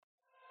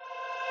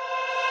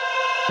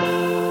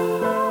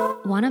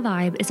Wanna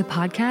Vibe is a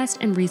podcast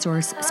and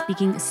resource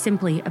speaking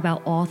simply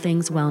about all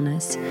things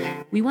wellness.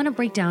 We want to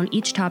break down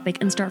each topic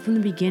and start from the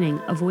beginning,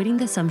 avoiding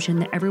the assumption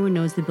that everyone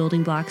knows the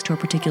building blocks to a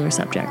particular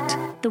subject.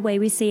 The way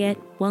we see it,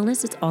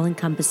 wellness is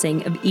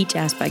all-encompassing of each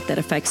aspect that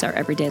affects our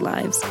everyday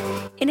lives.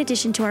 In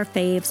addition to our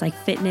faves like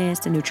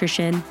fitness and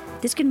nutrition,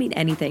 this could mean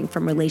anything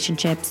from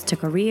relationships to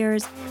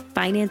careers,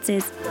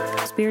 finances,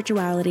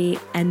 spirituality,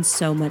 and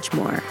so much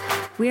more.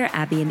 We are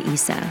Abby and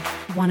Issa.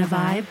 Wanna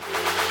Vibe?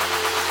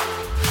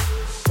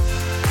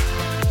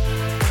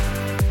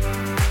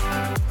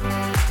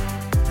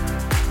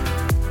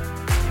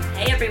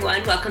 Hey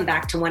everyone, welcome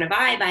back to Wanna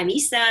Vibe. I'm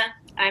Issa.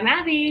 I'm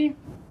Abby.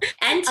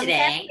 And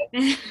today,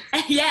 and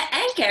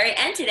Carrie,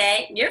 and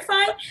today, you're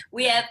fine.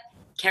 We have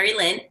Carrie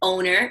Lynn,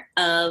 owner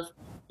of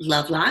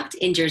Lovelocked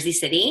in Jersey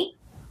City.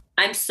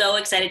 I'm so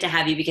excited to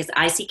have you because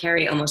I see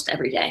Carrie almost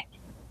every day.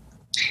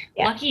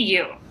 Yeah. Lucky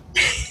you.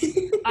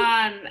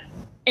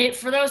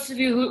 For those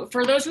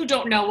who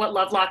don't know what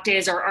Lovelocked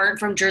is or aren't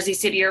from Jersey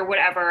City or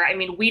whatever, I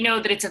mean, we know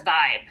that it's a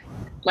vibe.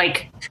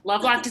 Like,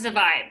 Lovelocked is a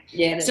vibe.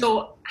 Yeah.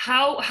 So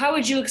how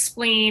would you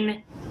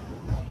explain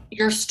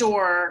your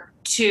store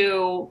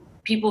to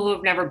people who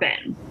have never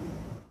been?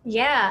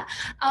 Yeah.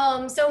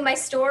 So my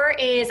store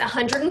is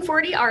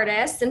 140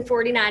 artists and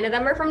 49 of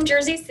them are from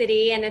Jersey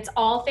City, and it's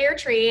all fair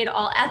trade,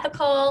 all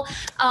ethical.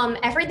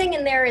 Everything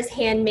in there is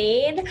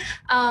handmade.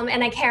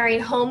 And I carry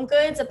home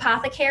goods,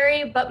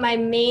 apothecary, but my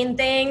main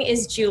thing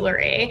is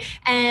jewelry.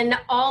 And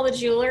all the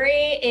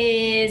jewelry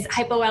is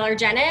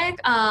hypoallergenic,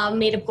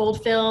 made of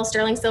gold fill,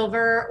 sterling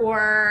silver,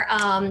 or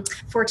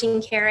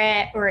 14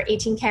 karat or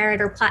 18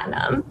 karat or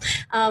platinum.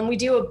 We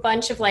do a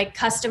bunch of like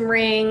custom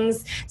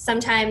rings.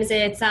 Sometimes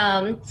it's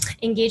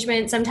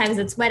engagement, sometimes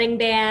it's wedding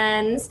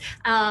bands,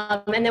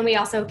 and then we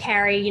also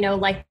carry,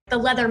 like the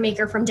leather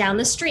maker from down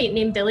the street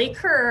named Billy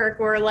Kirk,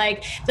 or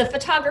like the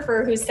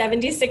photographer who's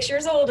 76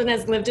 years old and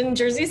has lived in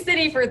Jersey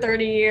City for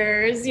 30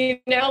 years.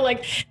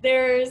 Like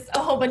there's a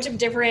whole bunch of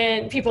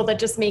different people that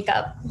just make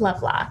up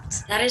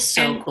Lovelocked. That is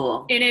so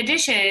cool. In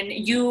addition,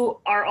 you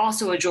are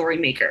also a jewelry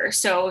maker,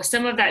 so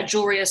some of that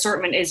jewelry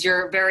assortment is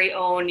your very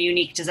own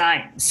unique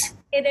designs.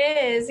 It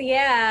is,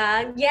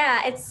 yeah.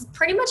 Yeah, it's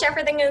pretty much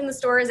everything in the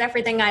store is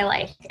everything I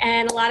like.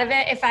 And a lot of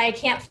it, if I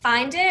can't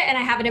find it and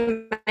I have it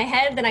in my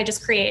head, then I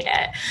just create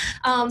it.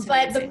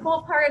 But the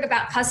cool part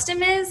about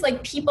custom is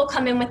like people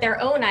come in with their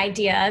own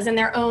ideas and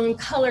their own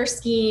color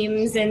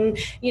schemes. And,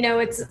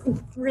 it's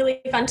really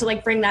fun to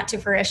like bring that to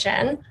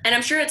fruition. And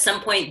I'm sure at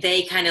some point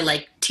they kind of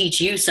like teach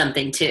you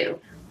something too.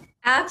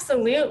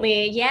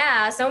 Absolutely.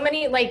 Yeah. So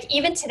many, like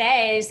even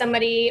today,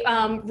 somebody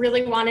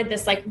really wanted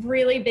this like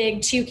really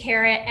big 2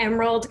 karat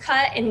emerald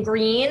cut in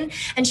green.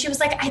 And she was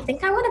like, I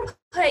think I want to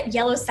put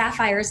yellow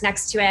sapphires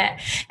next to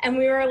it. And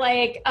we were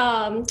like,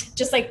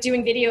 just like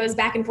doing videos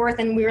back and forth.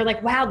 And we were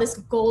like, wow, this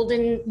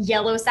golden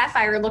yellow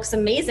sapphire looks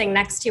amazing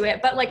next to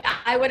it. But like,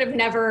 I would have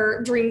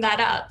never dreamed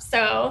that up.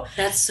 So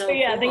that's so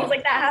yeah, cool. Things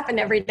like that happen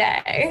every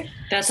day.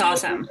 That's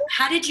awesome.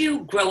 How did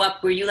you grow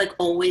up? Were you like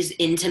always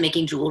into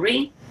making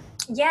jewelry?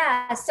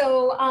 Yeah,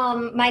 so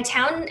my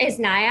town is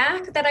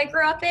Nyack that I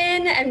grew up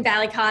in, and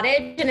Valley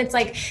Cottage, and it's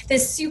like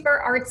this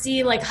super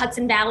artsy like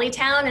Hudson Valley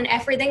town, and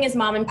everything is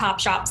mom and pop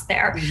shops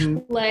there.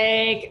 Mm-hmm.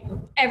 Like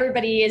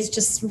everybody is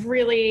just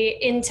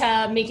really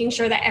into making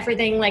sure that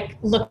everything like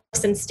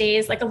looks and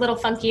stays like a little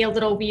funky, a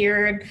little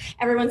weird.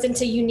 Everyone's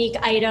into unique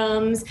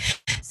items.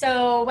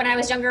 So when I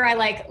was younger, I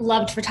like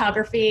loved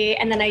photography,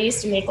 and then I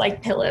used to make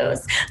like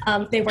pillows.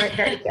 They weren't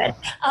very good.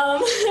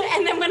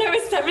 And then when I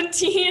was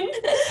 17,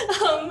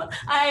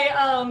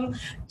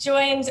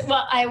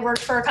 I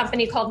worked for a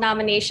company called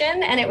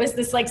Nomination, and it was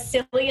this like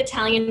silly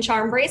Italian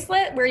charm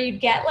bracelet where you'd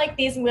get like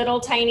these little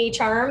tiny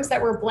charms that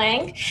were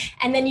blank,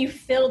 and then you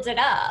filled it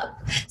up.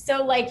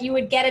 So like you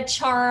would get a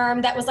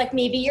charm that was like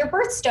maybe your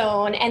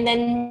birthstone and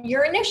then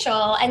your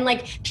initial, and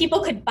like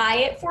people could buy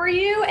it for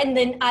you, and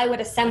then I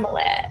would assemble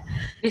it.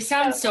 This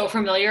sounds so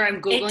familiar.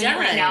 I'm Googling it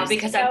right now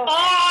because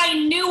I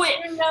knew it.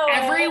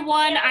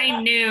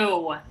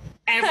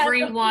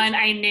 Everyone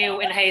I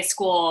knew in high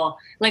school,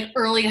 like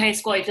early high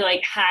school, I feel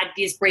like had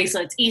these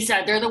bracelets.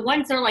 Issa, they're the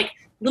ones that are like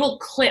little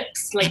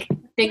clips, like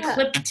they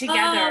clip together.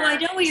 Oh, I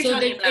know what you're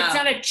talking about. It's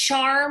not a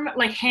charm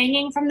like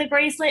hanging from the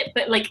bracelet,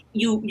 but like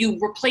you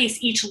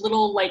replace each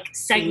little like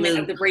segment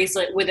of the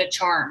bracelet with a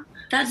charm.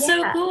 That's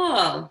so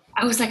cool.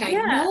 I was like, I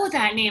know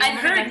that name. I've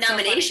heard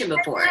Nomination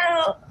before.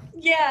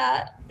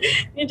 Yeah.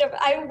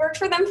 I worked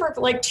for them for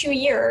like 2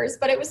 years,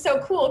 but it was so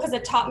cool because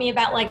it taught me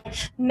about like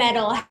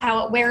metal,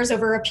 how it wears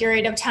over a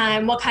period of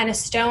time, what kind of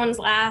stones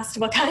last,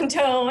 what kind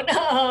don't.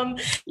 And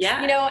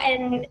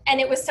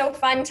it was so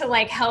fun to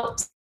like help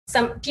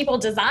some people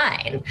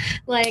design,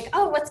 like,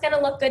 oh, what's going to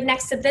look good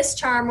next to this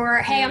charm, or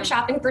hey, I'm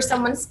shopping for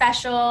someone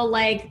special,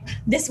 like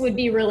this would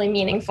be really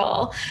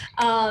meaningful.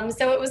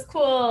 So it was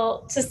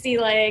cool to see,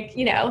 like,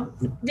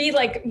 be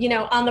like,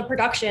 on the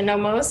production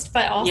almost,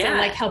 but also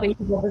like helping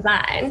people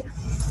design.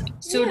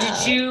 So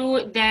did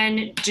you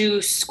then do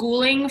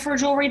schooling for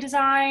jewelry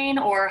design,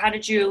 or how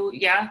did you,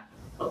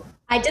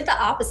 I did the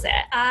opposite.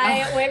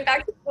 I went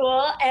back to school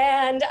school,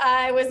 and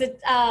I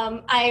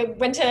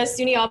went to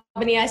SUNY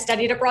Albany. I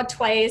studied abroad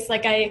twice.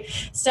 Like I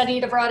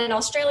studied abroad in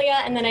Australia,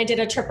 and then I did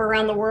a trip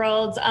around the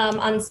world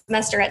on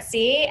semester at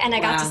sea, and I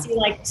got to see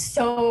like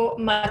so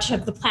much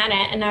of the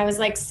planet. And I was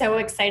like so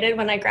excited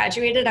when I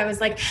graduated. I was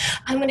like,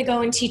 I'm going to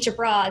go and teach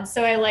abroad.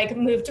 So I like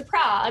moved to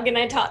Prague and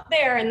I taught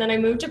there, and then I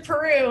moved to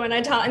Peru and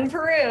I taught in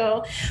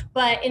Peru.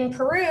 But in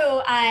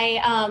Peru,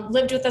 I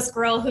lived with this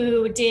girl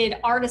who did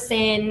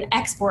artisan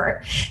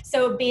export.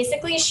 So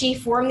basically she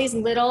formed these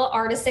little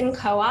artisan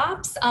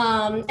co-ops,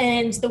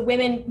 and the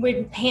women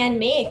would hand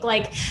make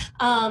like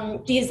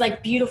these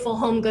like beautiful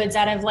home goods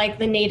out of like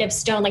the native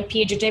stone, like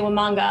Piedra de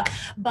Huamanga.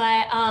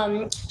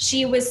 But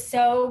she was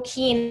so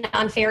keen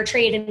on fair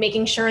trade and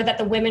making sure that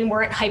the women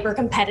weren't hyper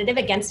competitive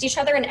against each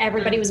other and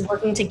everybody was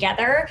working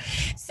together.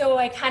 So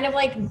I kind of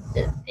like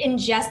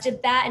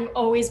ingested that and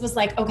always was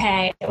like,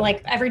 okay,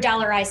 like every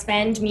dollar I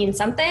spend means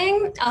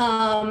something.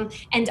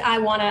 And I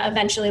want to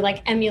eventually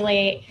like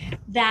emulate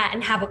that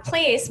and have a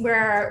place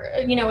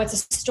where, you know, it's a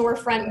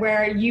storefront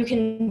where you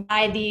can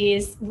buy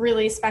these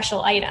really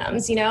special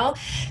items, you know?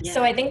 Yeah.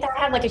 So I think that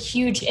had like a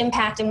huge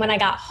impact. And when I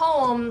got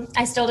home,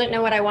 I still didn't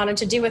know what I wanted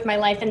to do with my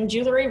life, and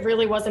jewelry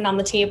really wasn't on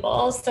the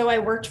table. So I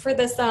worked for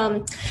this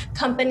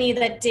company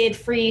that did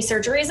free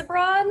surgeries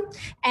abroad.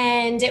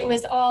 And it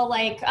was all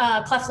like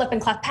cleft lip and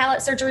cleft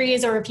palate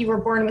surgeries, or if you were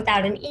born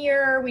without an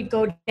ear, we'd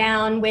go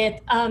down with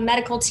a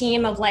medical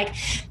team of like,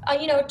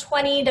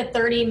 20 to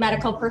 30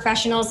 medical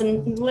professionals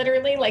and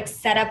literally like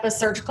set up a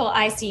surgical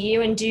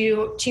ICU and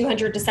do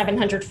 200 to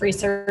 700 free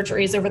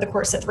surgeries over the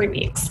course of 3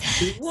 weeks.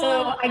 Whoa.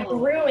 So I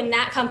grew in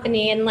that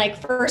company, and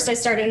like first I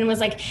started and was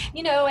like,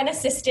 an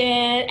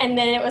assistant, and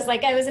then it was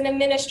like I was an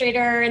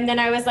administrator, and then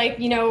I was like,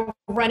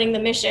 running the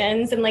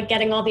missions and like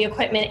getting all the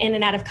equipment in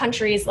and out of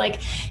countries like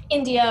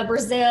India,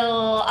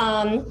 Brazil,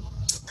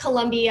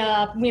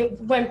 Colombia. We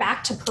went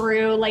back to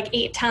Peru like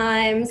 8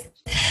 times,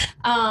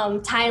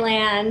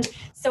 Thailand.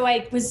 So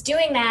I was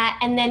doing that.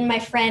 And then my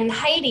friend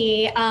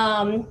Heidi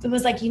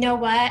was like, you know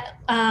what?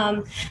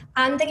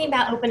 I'm thinking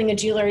about opening a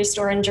jewelry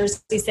store in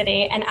Jersey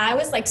City. And I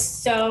was like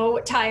so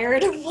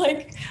tired of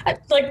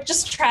like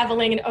just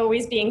traveling and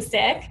always being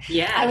sick.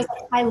 Yeah. I was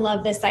like, I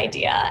love this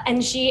idea.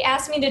 And she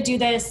asked me to do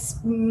this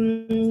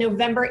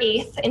November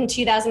 8th in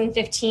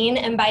 2015.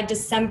 And by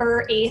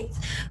December 8th,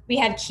 we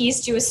had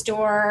keys to a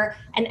store,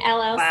 an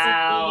LLC.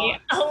 Wow.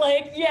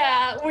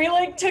 We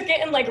like took it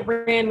and like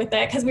ran with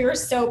it because we were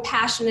so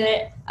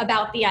passionate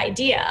about the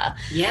idea.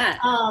 Yeah.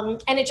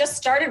 And it just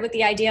started with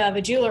the idea of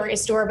a jewelry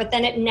store, but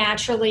then it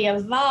naturally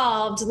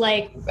evolved,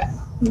 like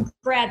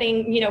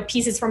grabbing,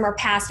 pieces from our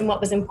past and what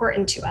was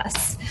important to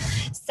us.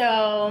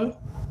 So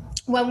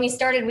when we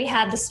started, we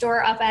had the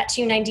store up at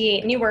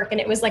 298 Newark, and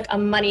it was like a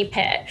money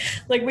pit.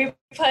 Like we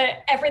put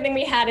everything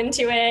we had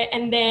into it,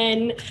 and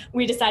then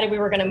we decided we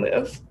were going to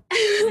move.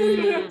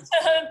 To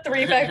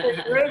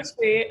 353 Grove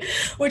Street,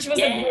 which was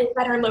a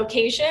better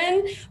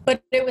location,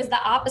 but it was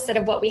the opposite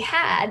of what we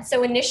had.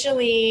 So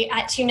initially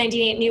at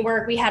 298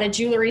 Newark, we had a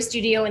jewelry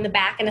studio in the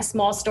back and a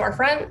small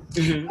storefront.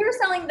 Mm-hmm. We were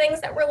selling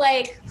things that were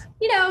like,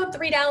 $3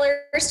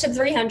 to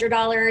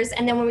 $300.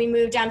 And then when we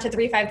moved down to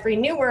 353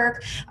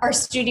 Newark, our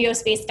studio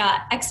space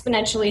got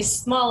exponentially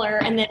smaller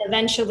and then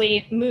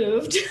eventually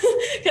moved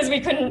because we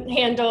couldn't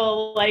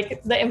handle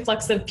like the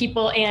influx of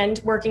people and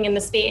working in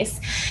the space.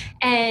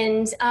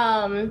 And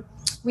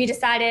we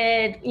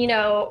decided,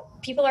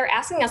 people are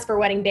asking us for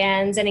wedding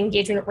bands and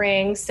engagement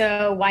rings,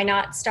 so why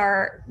not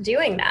start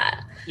doing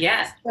that?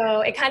 Yeah.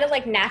 So it kind of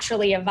like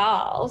naturally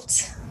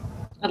evolved.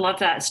 I love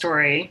that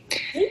story.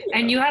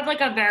 And you have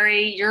like a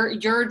very,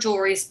 your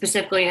jewelry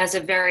specifically has a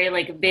very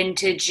like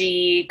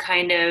vintagey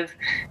kind of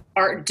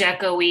Art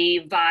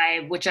Deco-y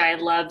vibe, which I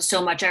love so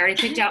much. I already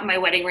picked out my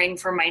wedding ring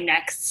for my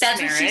next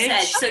marriage.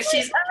 That's what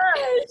she said.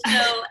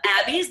 So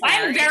Abby's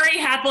married. I'm very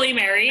happily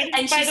married,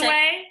 and by the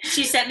way.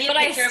 She sent me a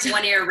picture of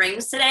one of your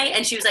rings today,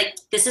 and she was like,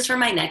 this is for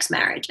my next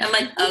marriage. I'm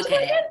like,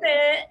 okay.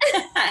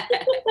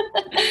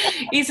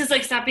 Issa's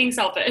like, stop being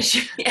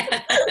selfish.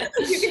 Yeah.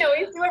 You can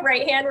always do a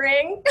right-hand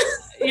ring.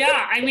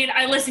 Yeah, I mean,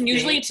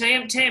 usually today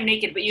I'm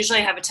naked, but usually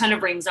I have a ton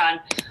of rings on.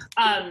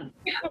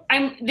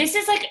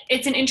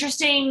 It's an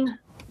interesting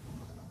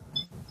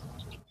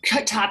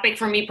topic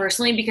for me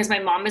personally, because my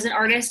mom is an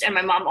artist and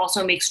my mom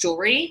also makes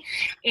jewelry.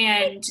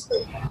 And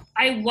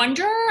I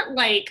wonder,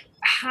 like,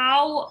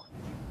 how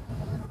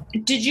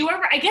did you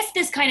ever, I guess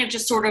this kind of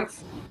just sort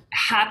of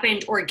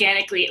happened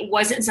organically. It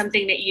wasn't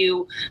something that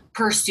you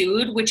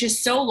pursued, which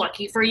is so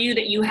lucky for you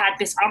that you had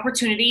this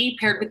opportunity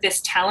paired with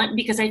this talent,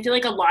 because I feel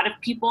like a lot of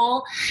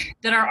people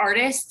that are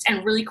artists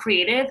and really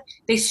creative,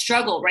 they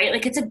struggle, right?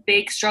 Like it's a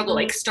big struggle.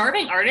 Like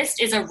starving artist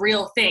is a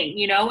real thing,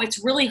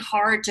 it's really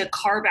hard to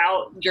carve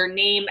out your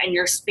name and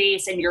your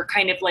space and your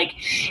kind of like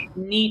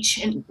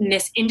niche in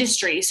this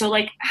industry. So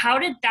like,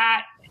 what did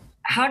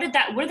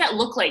that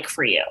look like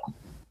for you?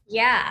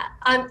 Yeah.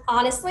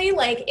 Honestly,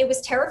 like it was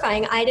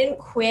terrifying. I didn't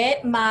quit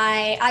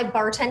I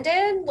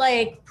bartended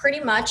like pretty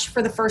much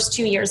for the first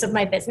 2 years of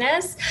my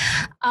business.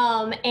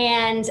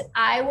 And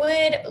I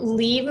would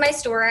leave my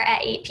store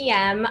at 8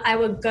 p.m. I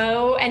would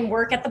go and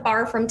work at the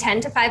bar from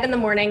 10 to 5 in the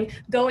morning,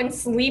 go and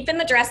sleep in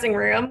the dressing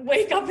room,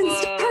 wake up and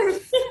start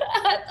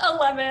at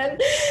 11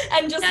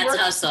 and just That's work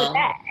hustle. the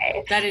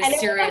day. That is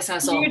serious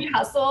hustle. Huge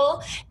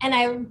hustle. And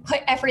I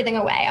put everything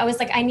away. I was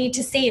like, I need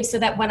to save so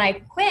that when I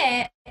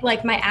quit,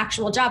 like my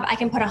actual job, I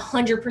can put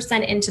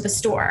 100% into the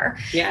store.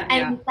 Yeah.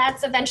 And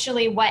that's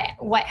eventually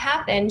what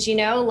happened, you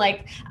know,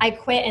 like I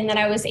quit and then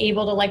I was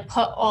able to like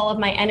put all of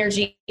my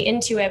energy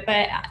into it,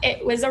 but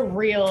it was a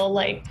real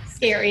like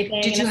scary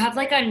thing. Did you have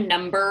like a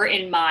number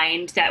in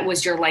mind that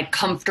was your like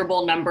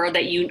comfortable number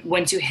that you,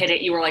 once you hit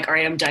it, you were like, all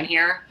right, I'm done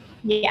here?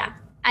 Yeah.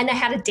 And I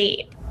had a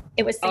date.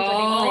 It was Cinco de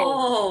Mayo.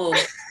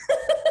 Oh,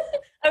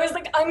 I was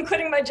like, I'm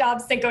quitting my job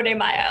Cinco de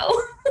Mayo.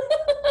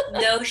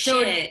 no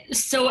shit.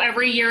 So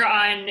every year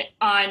on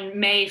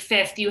May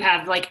 5th, you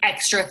have like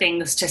extra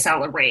things to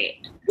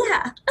celebrate.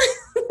 Yeah.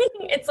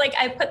 It's like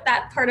I put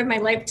that part of my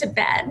life to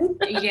bed.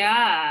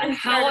 Yeah.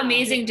 How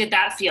amazing did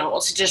that feel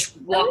to just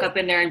walk up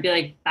in there and be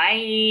like, bye?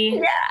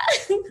 Yeah.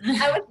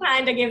 I was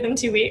kind. I gave them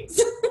 2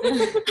 weeks.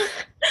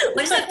 What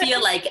does it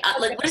feel like?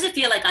 What does it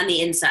feel like on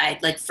the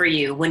inside, like for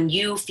you, when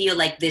you feel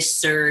like this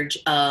surge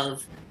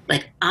of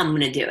like, I'm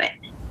going to do it?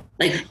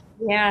 Like,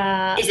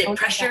 yeah. is it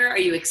pressure? Are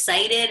you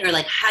excited? Or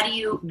like,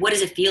 what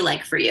does it feel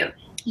like for you?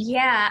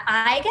 Yeah,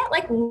 I get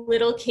like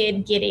little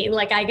kid giddy.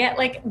 Like I get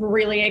like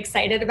really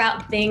excited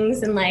about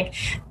things and like,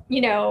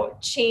 you know,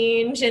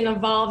 change and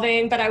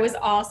evolving. But I was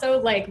also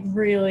like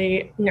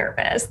really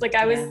nervous. Like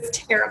I was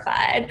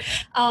terrified.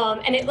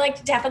 And it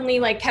like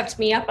definitely like kept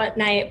me up at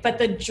night, but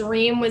the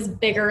dream was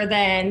bigger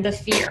than the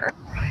fear.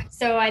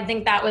 So I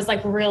think that was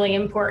like really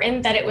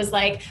important, that it was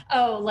like,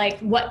 oh, like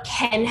what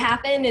can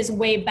happen is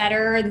way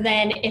better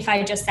than if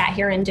I just sat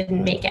here and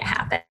didn't make it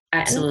happen.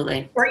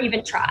 Absolutely. Or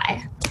even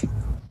try.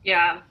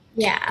 Yeah.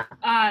 Yeah.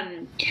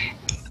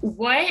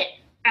 What,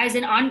 as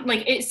an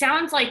like, it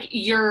sounds like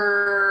you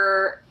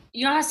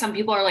know how some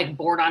people are like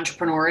born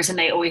entrepreneurs and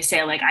they always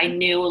say like, I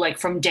knew like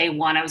from day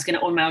one I was going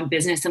to own my own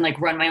business and like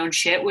run my own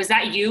shit. Was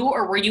that you,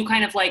 or were you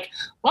kind of like,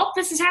 well,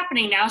 this is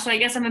happening now, so I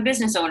guess I'm a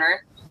business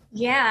owner?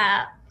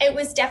 Yeah, it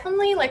was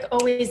definitely like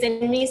always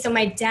in me. So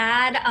my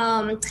dad,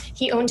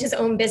 he owned his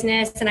own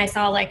business, and I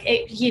saw like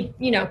he,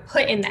 you know,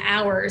 put in the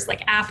hours,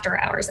 like after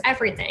hours,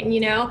 everything, you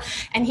know,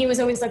 and he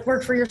was always like,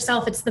 work for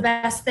yourself. It's the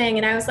best thing.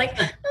 And I was like,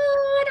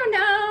 oh, I don't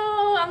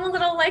know. I'm a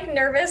little like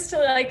nervous to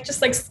like,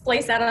 just like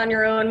splice out on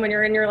your own when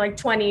you're in your like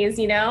 20s,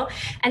 you know?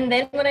 And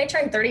then when I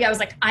turned 30, I was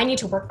like, I need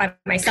to work by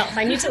myself.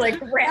 I need to like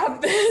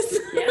grab this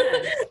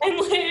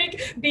and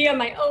like be on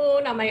my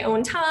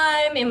own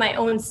time, in my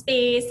own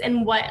space,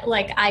 and what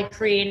like I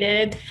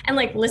created, and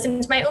like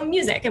listen to my own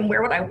music and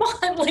wear what I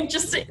want, like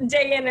just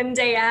day in and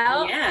day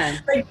out. Yeah.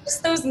 Like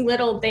just those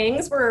little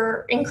things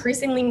were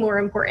increasingly more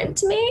important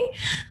to me.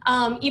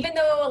 Even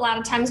though a lot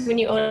of times when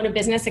you own a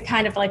business, it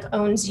kind of like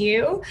owns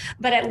you,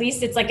 but at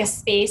least it's like a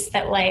space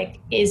that like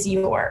is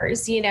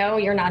yours, you know,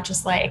 you're not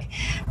just like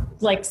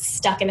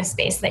stuck in a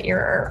space that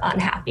you're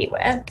unhappy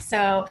with.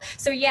 So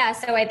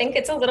I think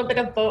it's a little bit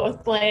of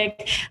both.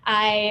 Like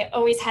I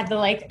always had the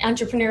like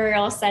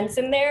entrepreneurial sense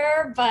in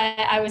there, but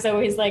I was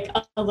always like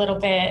a little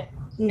bit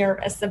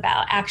nervous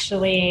about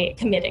actually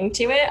committing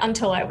to it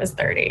until I was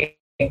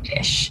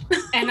 30-ish.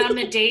 And on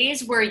the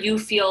days where you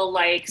feel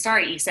like,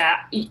 sorry,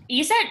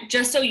 Isa,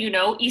 just so you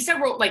know, Isa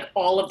wrote like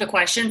all of the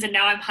questions and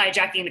now I'm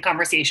hijacking the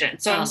conversation.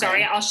 So I'm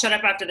sorry, I'll shut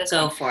up after this.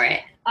 Go for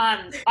it.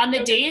 On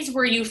the days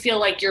where you feel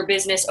like your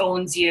business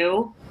owns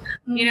you,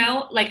 you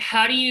know, like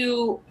how do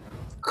you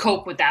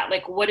cope with that?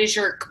 Like what is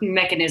your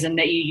mechanism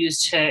that you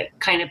use to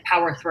kind of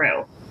power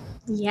through?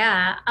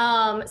 Yeah.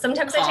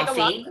 Sometimes I take a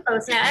walk to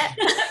Postnet.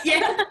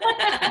 Yeah.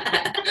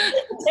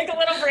 Take a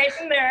little break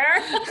in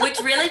there. Which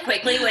really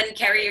quickly, when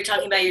Carrie, you're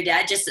talking about your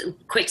dad, just a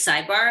quick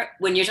sidebar.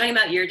 When you're talking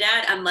about your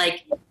dad, I'm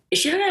like, is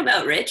she talking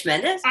about Rich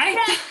Mendes?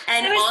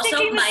 And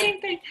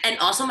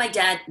also my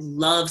dad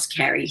loves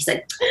Carrie. He's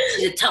like,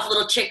 she's a tough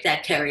little chick,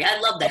 that Carrie. I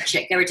love that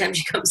chick every time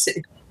she comes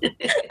in.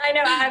 I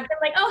know. I've been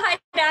like, oh, hi,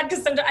 Dad,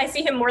 because I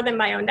see him more than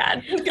my own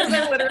dad because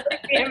I literally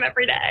see him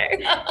every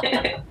day.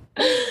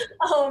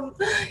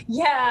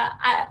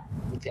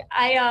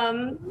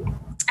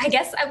 I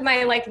guess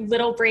my like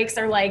little breaks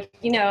are like,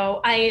 you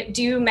know, I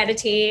do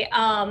meditate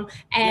and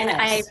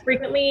I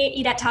frequently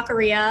eat at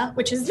Taqueria,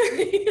 which is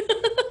very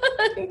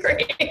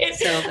great.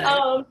 So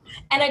good.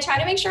 And I try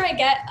to make sure I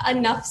get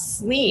enough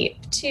sleep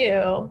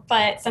too,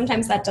 but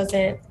sometimes that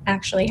doesn't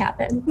actually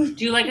happen.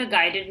 Do you like a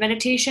guided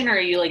meditation, or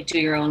you like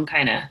do your own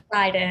kind of?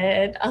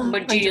 Guided.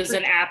 But do you use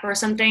an app or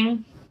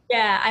something?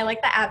 Yeah, I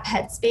like the app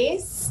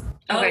Headspace.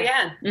 Oh,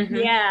 yeah. Mm-hmm.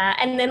 Yeah.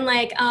 And then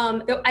like,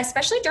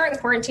 especially during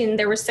quarantine,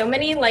 there were so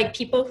many like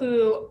people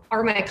who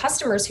are my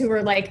customers who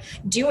were like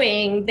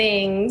doing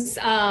things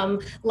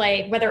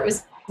like whether it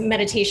was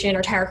meditation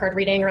or tarot card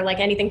reading or like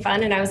anything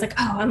fun. And I was like,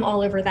 oh, I'm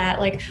all over that.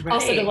 Like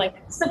also to like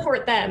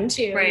support them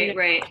too. Right,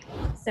 right.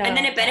 So, and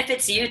then it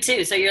benefits you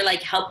too. So you're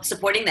like help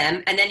supporting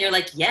them. And then you're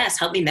like, yes,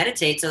 help me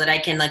meditate so that I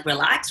can like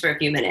relax for a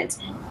few minutes.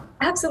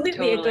 Absolutely.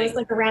 Totally. It goes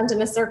like around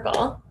in a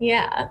circle.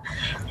 Yeah.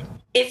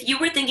 If you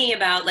were thinking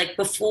about like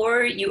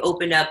before you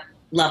opened up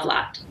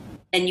Lovelocked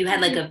and you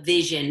had like a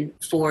vision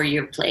for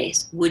your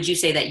place, would you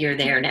say that you're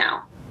there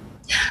now?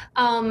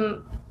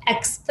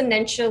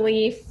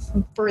 Exponentially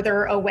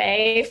further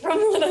away from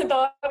what I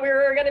thought we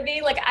were going to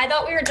be. Like, I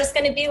thought we were just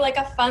going to be like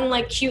a fun,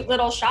 like cute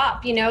little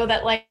shop, you know,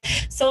 that like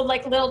sold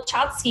like little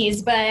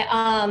tchotchkes.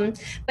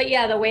 But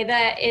yeah, the way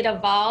that it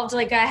evolved,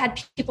 like I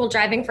had people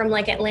driving from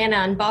like Atlanta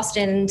and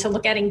Boston to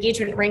look at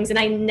engagement rings, and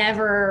I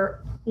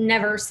never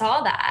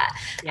saw that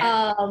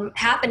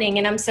happening.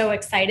 And I'm so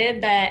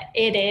excited that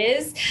it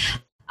is.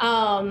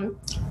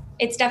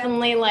 It's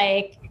definitely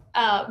like,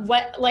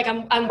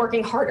 I'm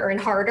working harder and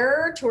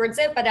harder towards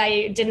it, but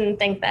I didn't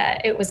think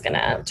that it was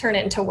gonna turn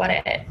into what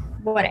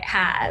it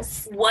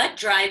has. What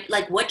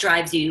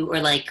drives you or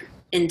like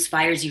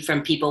inspires you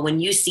from people when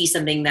you see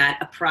something that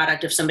a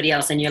product of somebody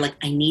else and you're like,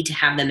 I need to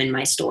have them in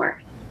my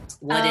store?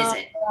 What is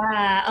it?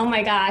 Yeah. Oh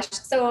my gosh.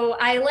 So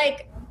I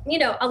like, you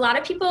know, a lot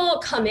of people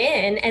come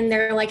in and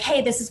they're like,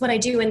 hey, this is what I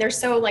do. And they're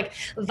so like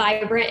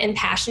vibrant and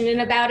passionate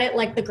about it.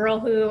 Like the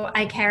girl who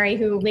I carry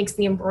who makes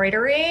the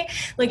embroidery,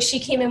 like she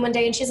came in one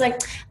day and she's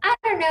like, I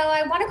don't know,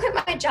 I want to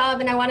quit my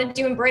job and I want to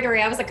do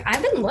embroidery. I was like,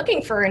 I've been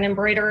looking for an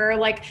embroiderer.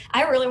 Like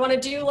I really want to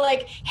do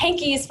like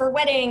hankies for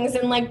weddings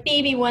and like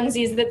baby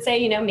onesies that say,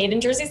 you know, made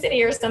in Jersey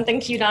City or something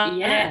cute on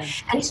it.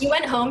 And she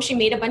went home, she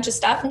made a bunch of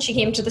stuff and she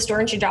came to the store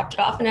and she dropped it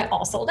off and it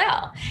all sold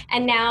out.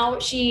 And now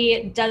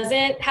she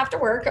doesn't have to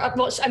work.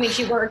 Well, I mean,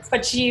 she works,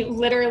 but she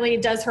literally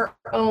does her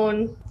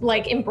own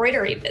like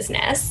embroidery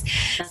business.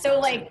 So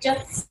like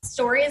just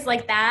stories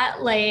like that,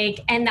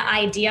 like, and the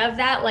idea of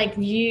that, like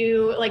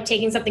you like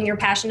taking something you're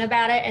passionate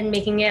about it and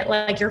making it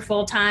like your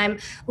full-time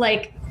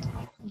like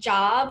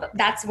job,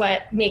 that's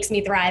what makes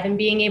me thrive, and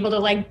being able to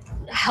like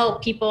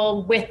help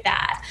people with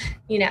that,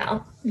 you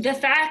know. The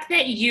fact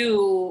that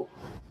you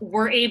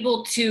were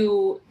able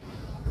to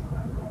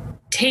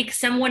take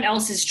someone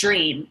else's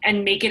dream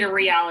and make it a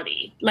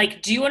reality.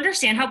 Like, do you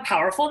understand how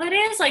powerful that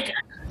is? Like,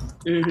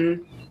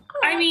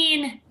 I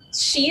mean,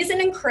 she's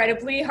an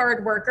incredibly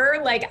hard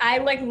worker. Like I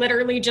like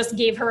literally just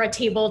gave her a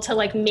table to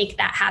like make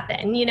that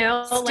happen, you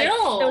know? Still. Like,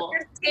 so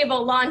here's the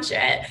table, launch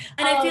it.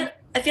 And I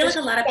feel like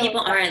a lot of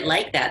people aren't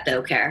like that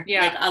though, Care.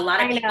 Yeah. Like a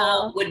lot of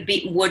people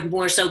would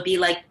more so be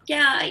like,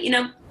 yeah, you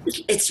know,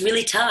 it's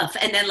really tough,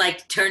 and then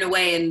like turn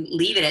away and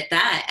leave it at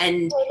that.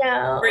 And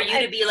for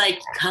you to be like,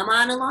 come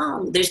on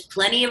along, there's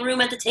plenty of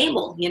room at the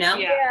table, you know?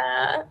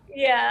 Yeah.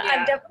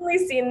 I've definitely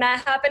seen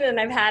that happen, and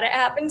I've had it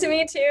happen to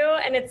me too.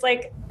 And it's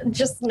like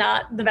just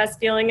not the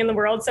best feeling in the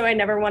world. So I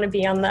never want to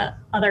be on the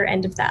other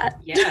end of that.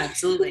 Yeah,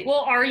 absolutely.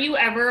 Well, are you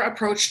ever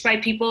approached by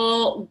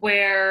people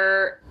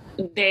where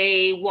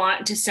they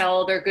want to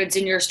sell their goods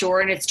in your store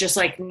and it's just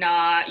like,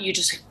 nah, you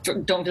just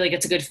don't feel like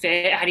it's a good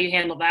fit? How do you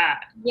handle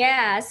that?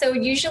 Yeah. So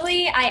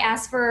usually I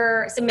ask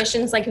for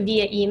submissions like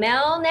via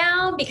email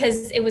now,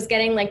 because it was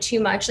getting like too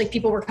much. Like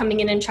people were coming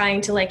in and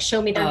trying to like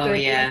show me their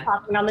goods and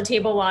talking on the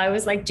table while I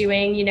was like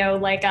doing, you know,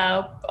 like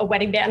a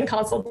wedding band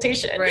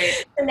consultation.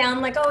 Right. And now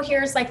I'm like, oh,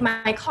 here's like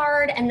my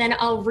card. And then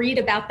I'll read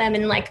about them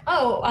and like,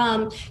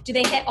 do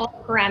they hit all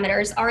the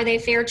parameters? Are they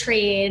fair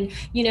trade?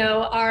 You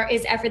know,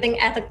 is everything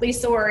ethically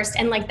sourced?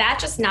 And like that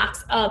just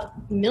knocks a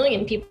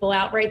million people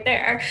out right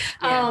there.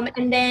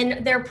 And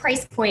then their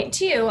price point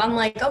too. I'm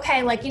like,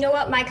 okay, like, you know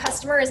what? My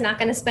customer is not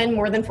going to spend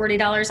more than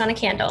 $40 on a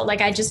candle. Like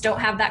I just don't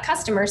have that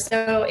customer.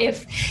 So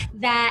if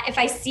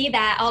I see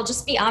that, I'll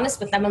just be honest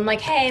with them. I'm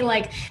like, hey,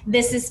 like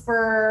this is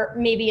for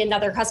maybe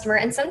another customer.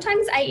 And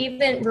sometimes I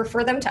even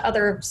refer them to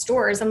other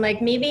stores. I'm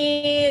like,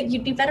 maybe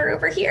you'd be better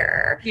over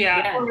here.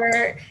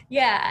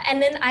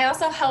 And then I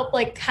also help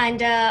like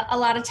kind of a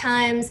lot of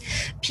times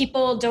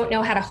people don't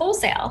know how to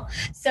wholesale.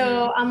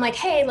 So I'm like,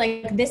 hey,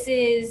 like this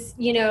is,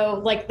 you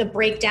know, like the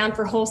breakdown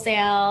for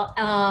wholesale.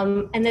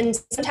 And then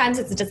sometimes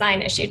it's a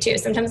design issue too.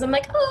 Sometimes I'm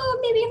like, oh,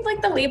 maybe if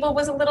like the label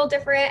was a little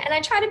different. And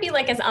I try to be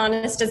like as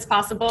honest as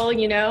possible,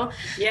 you know?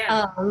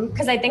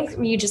 Because I think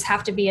you just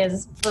have to be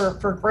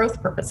for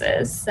growth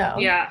purposes. So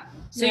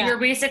So you're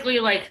basically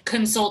like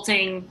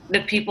consulting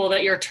the people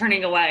that you're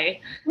turning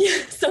away.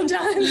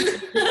 Sometimes.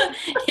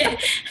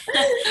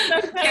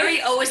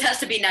 Carrie always has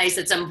to be nice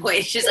at some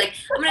point. She's like,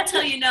 I'm going to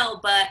tell you no,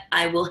 but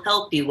I will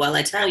help you while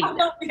I tell you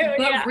no.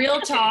 But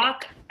real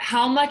talk,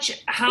 how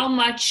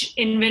much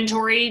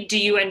inventory do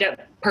you end up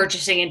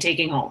purchasing and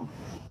taking home?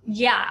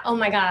 Yeah. Oh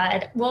my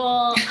God.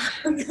 Well,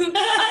 a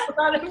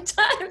lot of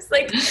times,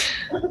 like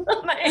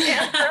my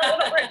hands are a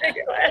little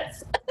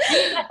ridiculous.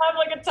 I have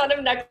like a ton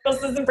of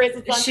necklaces and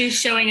bracelets on. She's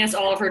showing us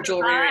all of her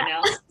jewelry right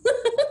now.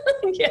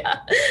 Yeah.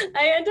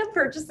 I end up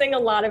purchasing a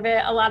lot of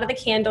it. A lot of the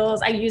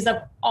candles. I use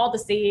up all the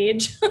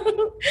sage.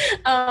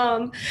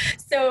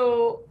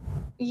 So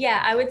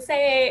yeah, I would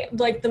say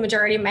like the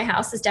majority of my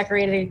house is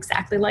decorated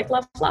exactly like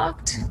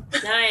Lovelocked.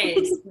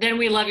 Nice. Then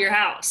we love your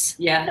house.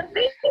 Yeah.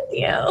 Thank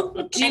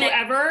you. Do you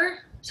ever?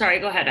 Sorry,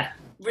 go ahead.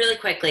 Really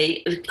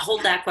quickly,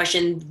 hold that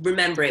question,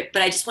 remember it.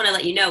 But I just want to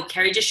let you know,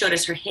 Carrie just showed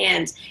us her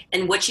hands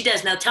and what she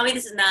does. Now tell me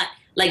this is not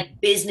like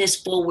business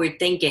forward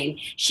thinking.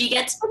 She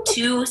gets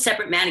 2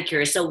 separate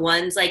manicures. So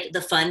one's like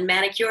the fun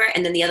manicure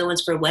and then the other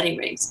one's for wedding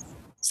rings.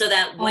 So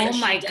that when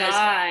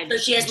God. So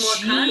she has more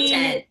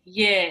content.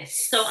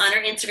 Yes. So on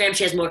her Instagram,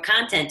 she has more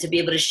content to be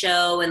able to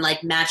show and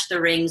like match the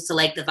rings to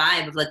like the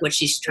vibe of like what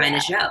she's trying to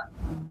show.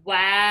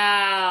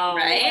 Wow.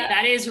 Right?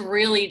 That is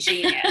really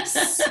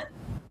genius.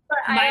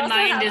 My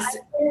mind is...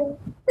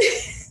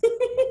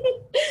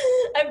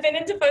 I've been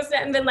into Post-it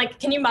and been like,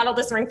 can you model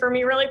this ring for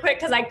me really quick?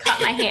 Because I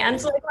cut my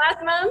hands like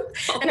last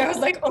month. And I was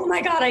like, oh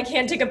my God, I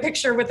can't take a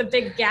picture with a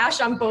big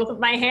gash on both of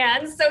my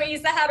hands. So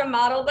Isa had to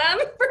model them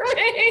for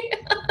me.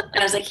 And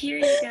I was like, here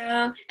you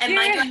go. And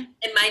mind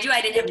you, I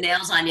didn't have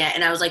nails on yet.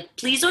 And I was like,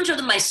 please don't show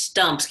them my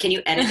stumps. Can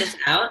you edit this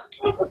out?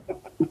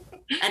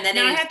 And then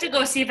now I have to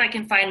go see if I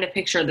can find the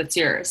picture that's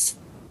yours.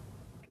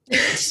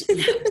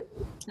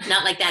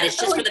 Not like that. It's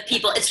just for the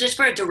people. It's just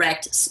for a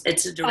direct.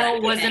 It's a direct. Oh,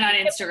 it wasn't on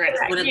Instagram.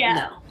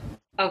 Yeah.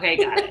 No. Okay,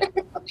 got it.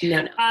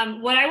 No.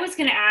 What I was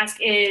going to ask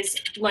is,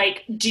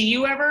 like, do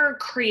you ever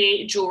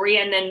create jewelry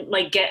and then,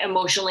 like, get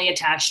emotionally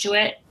attached to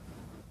it?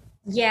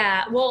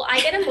 Yeah, well, I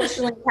get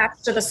emotionally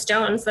attached to the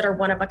stones that are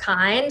one of a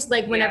kind.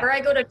 Like whenever I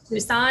go to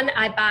Tucson,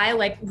 I buy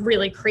like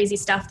really crazy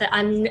stuff that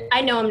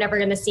I know I'm never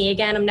going to see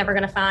again. I'm never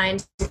going to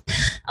find.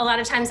 A lot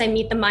of times I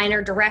meet the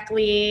miner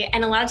directly,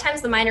 and a lot of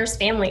times the miner's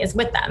family is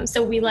with them.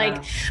 So we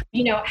like,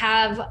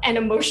 have an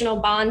emotional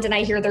bond, and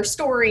I hear their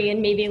story,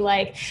 and maybe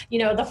like,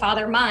 the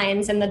father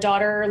mines and the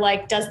daughter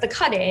like does the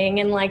cutting,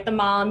 and like the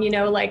mom,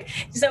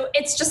 so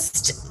it's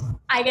just,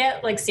 I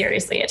get like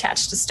seriously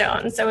attached to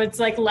stones. So it's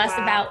like less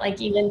about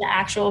like even the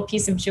actual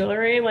piece of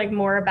jewelry, like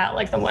more about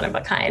like the one of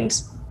a kind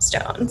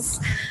stones.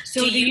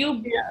 So do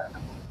you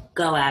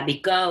go, Abby,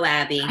 go,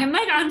 Abby. I'm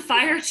like on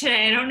fire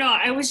today. I don't know.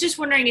 I was just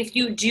wondering if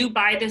you do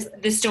buy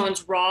the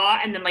stones raw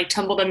and then like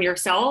tumble them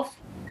yourself.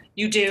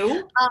 You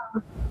do?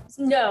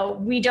 No,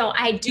 we don't.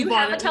 I do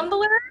have a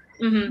tumbler.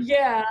 Mm-hmm.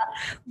 Yeah,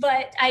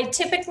 but I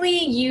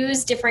typically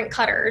use different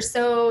cutters.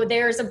 So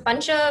there's a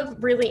bunch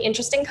of really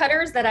interesting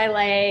cutters that I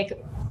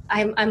like.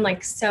 I'm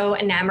like so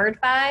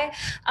enamored by.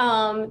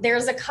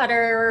 There's a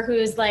cutter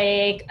who's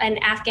like an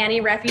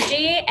Afghani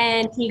refugee,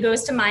 and he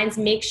goes to mines,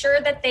 make sure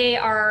that they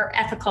are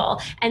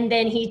ethical, and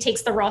then he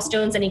takes the raw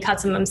stones and he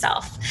cuts them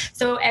himself.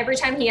 So every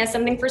time he has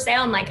something for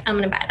sale, I'm like, I'm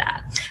gonna buy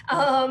that.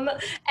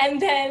 And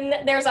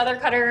then there's other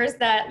cutters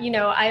that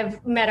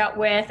I've met up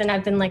with, and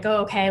I've been like,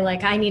 oh, okay,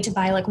 like I need to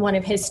buy like one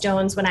of his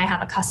stones when I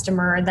have a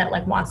customer that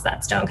like wants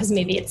that stone because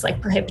maybe it's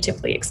like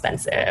prohibitively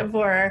expensive,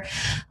 or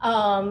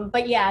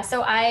but yeah,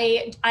 so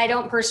I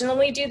don't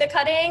personally do the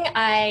cutting.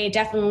 I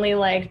definitely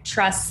like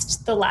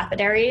trust the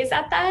lapidaries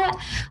at that.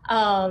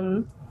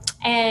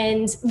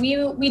 And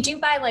we do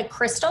buy like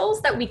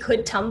crystals that we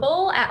could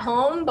tumble at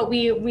home, but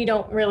we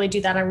don't really do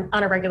that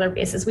on a regular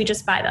basis. We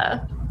just buy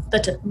the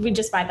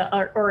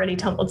already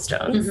tumbled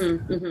stones.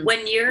 Mm-hmm, mm-hmm.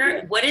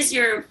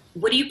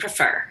 What do you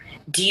prefer?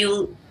 Do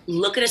you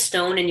look at a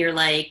stone and you're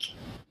like,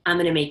 I'm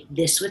going to make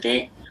this with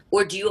it?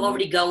 Or do you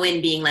already go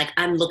in being like,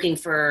 I'm looking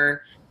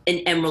for an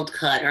emerald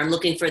cut, or I'm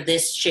looking for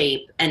this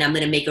shape and I'm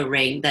going to make a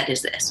ring that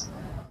is this?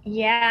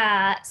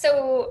 Yeah.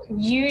 So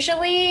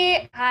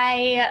usually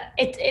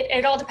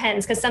it all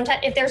depends, because sometimes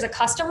if there's a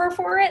customer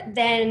for it,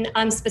 then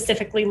I'm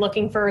specifically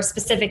looking for a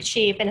specific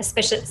shape and a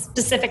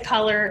specific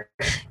color,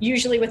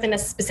 usually within a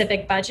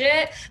specific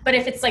budget. But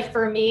if it's like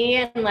for me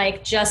and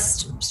like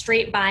just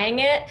straight buying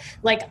it,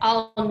 like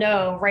I'll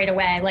know right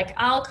away. Like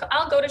I'll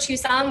go to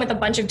Tucson with a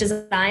bunch of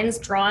designs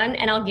drawn,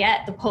 and I'll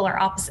get the polar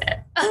opposite.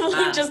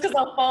 Just because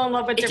I'll fall in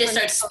love with it. It just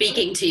starts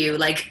speaking to you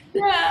like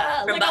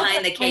from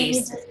behind the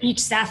case. Each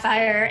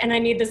sapphire, and I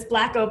need this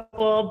black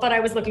opal, but I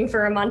was looking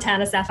for a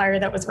Montana sapphire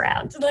that was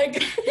round.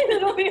 Like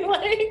it'll be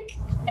like,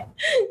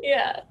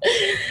 yeah.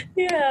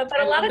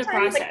 But a lot of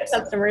times like, the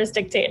customers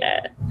dictate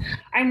it.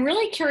 I'm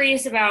really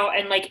curious about,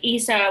 and like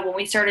Isa, when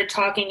we started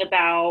talking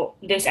about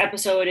this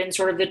episode and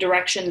sort of the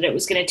direction that it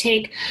was going to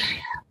take,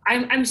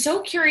 I'm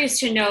so curious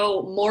to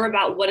know more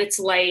about what it's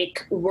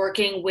like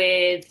working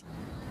with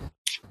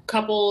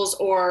couples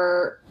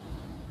or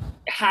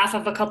half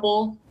of a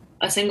couple,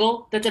 a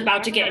single that's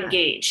about to get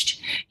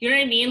engaged. You know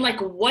what I mean? Like,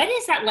 what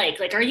is that like?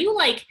 Like, are you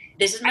like,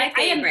 this is my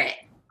favorite.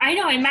 I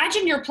know. I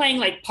imagine you're playing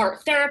like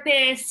part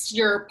therapist,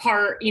 you're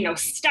part,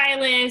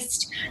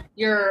 stylist,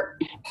 you're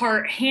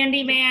part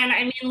handyman.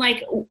 I mean,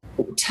 like,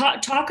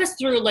 talk us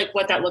through like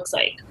what that looks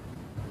like.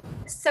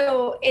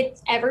 So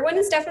everyone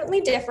is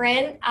definitely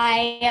different.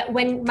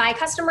 When my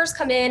customers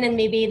come in and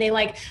maybe they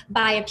like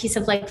buy a piece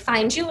of like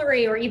fine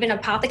jewelry or even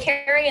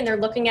apothecary and they're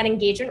looking at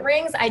engagement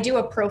rings, I do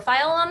a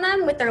profile on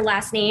them with their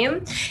last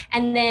name,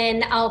 and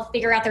then I'll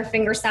figure out their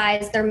finger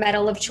size, their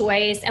metal of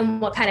choice,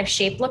 and what kind of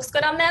shape looks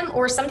good on them.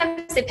 Or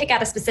sometimes they pick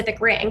out a specific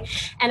ring,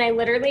 and I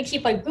literally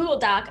keep a Google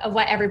Doc of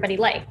what everybody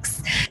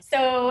likes.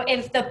 So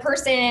if the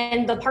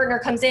partner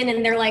comes in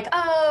and they're like,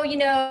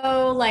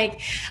 oh,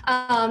 like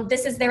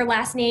this is their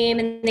last name,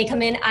 and they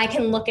come in, I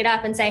can look it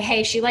up and say,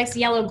 hey, she likes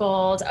yellow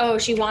gold. Oh,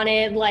 she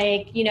wanted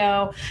like, you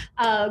know,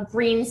 a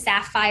green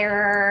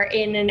sapphire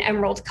in an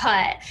emerald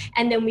cut.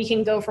 And then we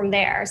can go from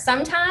there.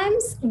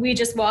 Sometimes we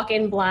just walk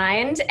in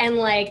blind and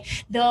like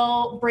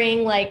they'll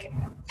bring like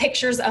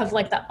pictures of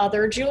like the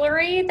other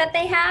jewelry that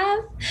they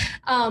have,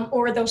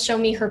 or they'll show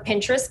me her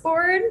Pinterest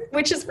board,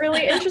 which is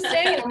really interesting.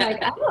 And I'm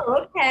like,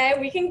 oh, okay,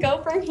 we can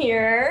go from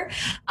here.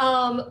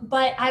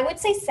 But I would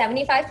say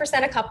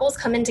 75% of couples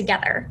come in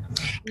together,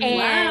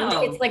 and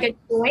it's like a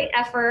joint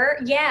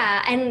effort.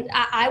 Yeah, and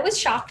I was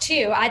shocked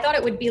too. I thought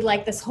it would be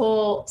like this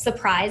whole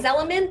surprise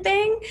element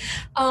thing,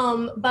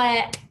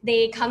 but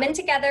they come in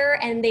together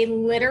and they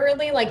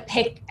literally like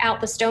pick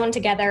out the stone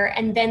together,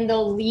 and then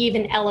they'll leave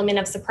an element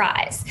of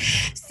surprise.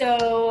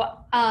 So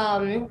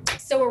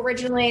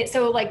originally,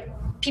 like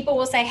people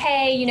will say,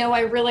 hey, you know, I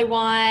really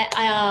want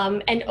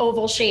an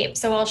oval shape.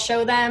 So I'll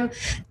show them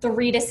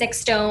 3 to 6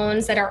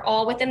 stones that are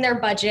all within their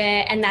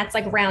budget. And that's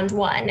like round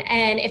 1.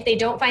 And if they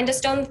don't find a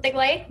stone that they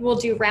like, we'll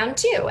do round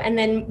 2. And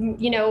then,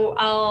 you know,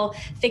 I'll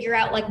figure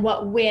out like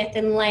what width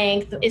and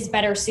length is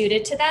better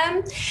suited to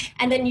them.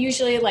 And then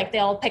usually like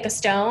they'll pick a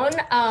stone.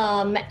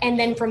 And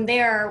then from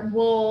there,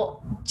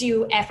 we'll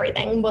do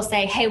everything. We'll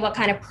say, hey, what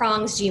kind of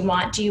prongs do you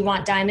want? Do you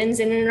want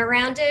diamonds in and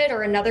around it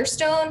or another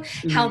stone?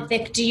 Mm-hmm. How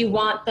thick do you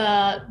want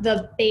the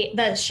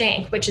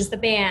shank, which is the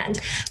band?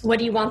 What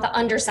do you want the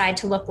underside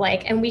to look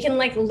like? And we can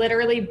like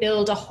literally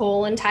build a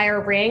whole entire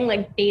ring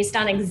like based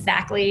on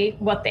exactly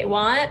what they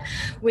want,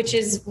 which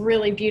is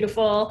really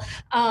beautiful.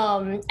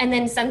 And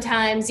then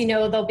sometimes, you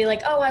know, they'll be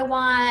like, oh, I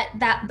want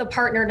the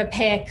partner to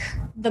pick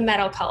the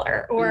metal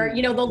color, or,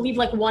 you know, they'll leave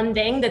like one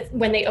thing that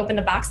when they open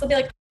the box, they'll be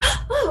like,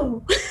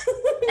 oh,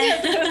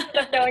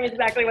 knowing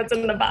exactly what's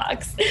in the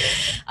box.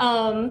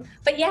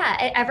 But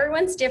yeah,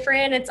 everyone's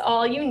different. It's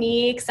all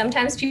unique.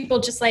 Sometimes people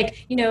just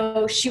like, you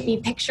know, shoot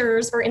me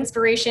pictures for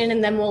inspiration,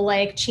 and then we'll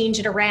like change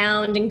it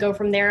around and go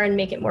from there and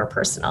make it more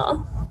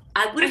personal.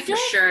 I would have for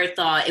sure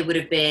thought it would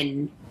have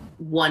been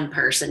one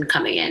person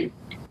coming in.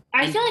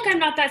 I feel like I'm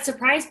not that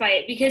surprised by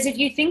it, because if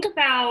you think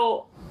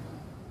about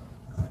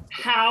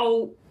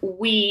how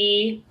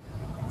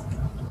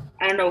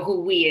I don't know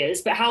who we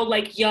is, but how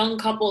like young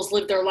couples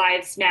live their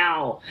lives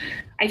now,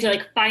 I feel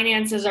like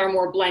finances are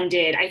more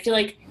blended. I feel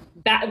like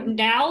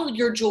now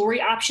your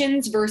jewelry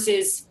options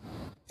versus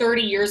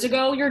 30 years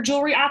ago, your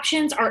jewelry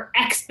options are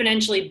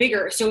exponentially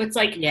bigger. So it's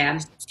like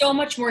so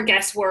much more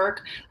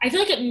guesswork. I feel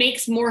like it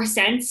makes more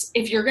sense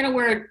if you're going to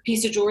wear a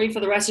piece of jewelry for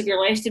the rest of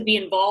your life to be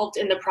involved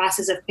in the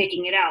process of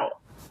picking it out.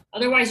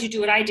 Otherwise, you do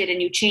what I did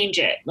and you change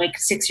it like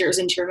 6 years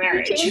into your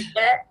marriage.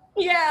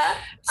 Yeah.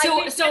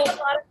 Do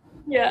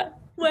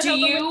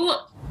you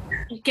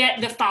get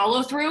the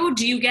follow through?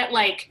 Do you get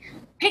like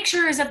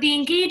pictures of the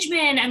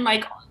engagement and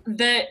like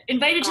the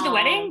invited to the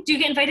wedding? Do you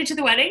get invited to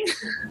the wedding?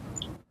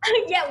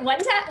 Yeah, one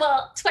time,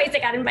 twice I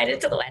got invited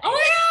to the wedding. Oh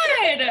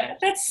my God,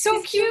 that's so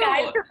cute. 2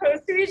 guys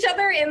proposed to each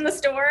other in the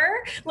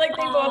store. Like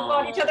they both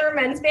bought each other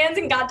men's bands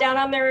and got down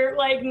on their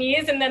like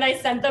knees, and then I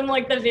sent them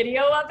like the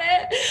video of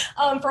it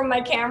from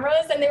my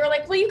cameras, and they were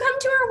like, will you come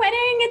to our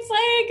wedding? It's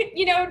like,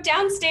 you know,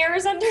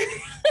 downstairs under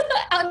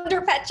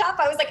Pet Shop.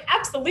 I was like,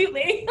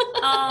 absolutely.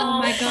 Oh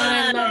my God,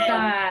 I love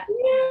that.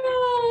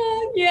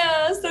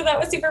 Yeah, so that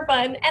was super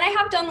fun. And I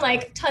have done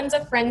like tons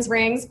of friends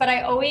rings, but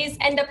I always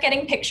end up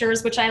getting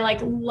pictures, which I like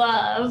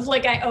love.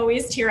 Like I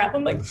always tear up.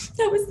 I'm like,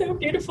 that was so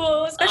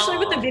beautiful, especially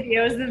with the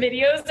videos. The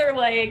videos are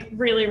like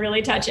really,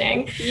 really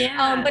touching.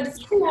 Yeah. But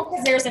it's cool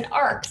because there's an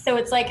arc. So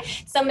it's like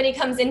somebody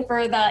comes in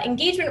for the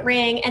engagement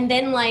ring, and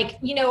then like,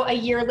 you know, a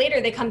year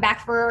later they come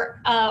back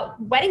for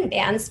wedding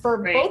bands for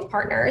both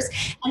partners.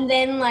 And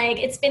then like,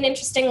 it's been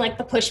interesting, like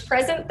the push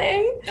present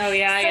thing. Oh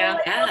yeah. So,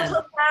 like, I'll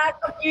look back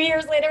a few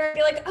years later and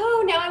be like,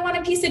 oh, now I want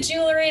a piece of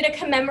jewelry to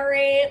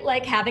commemorate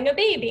like having a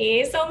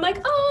baby. So I'm like,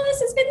 oh,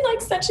 this has been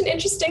like such an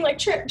interesting like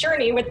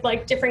journey with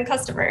like different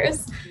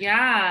customers.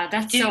 Yeah,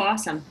 that's so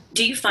awesome.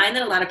 Do you find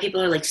that a lot of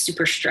people are like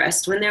super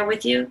stressed when they're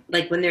with you,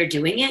 like when they're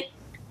doing it?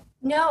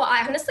 No,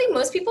 honestly,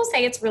 most people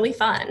say it's really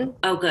fun.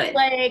 Oh, good.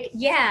 Like,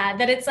 yeah,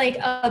 that it's like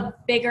a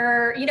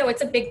bigger, you know,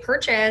 it's a big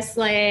purchase,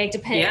 like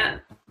depending. Yeah.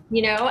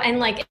 You know, and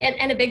like,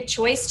 and a big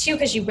choice too,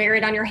 because you wear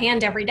it on your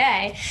hand every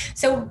day.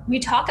 So we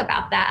talk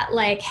about that,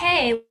 like,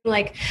 hey,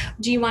 like,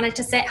 do you want it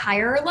to sit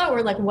higher or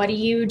lower? Like, what do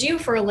you do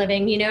for a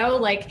living? You know,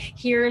 like,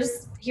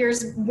 here's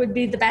would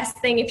be the best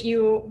thing if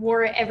you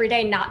wore it every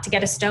day, not to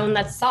get a stone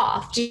that's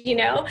soft, you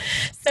know?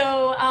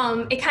 So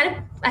it kind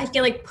of, I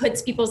feel like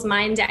puts people's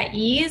mind at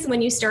ease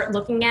when you start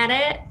looking at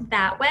it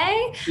that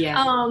way.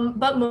 Yeah.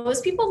 But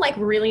most people like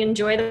really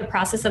enjoy the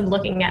process of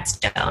looking at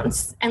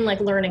stones and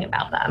like learning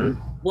about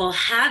them. Well,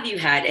 have you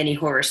had any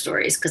horror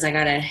stories? Because I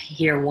got to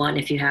hear one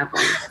if you have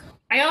one.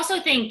 I also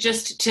think,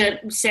 just to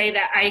say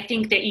that I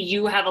think that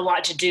you have a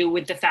lot to do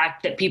with the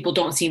fact that people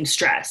don't seem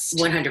stressed.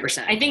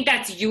 100%. I think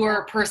that's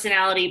your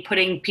personality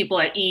putting people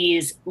at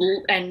ease,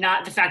 and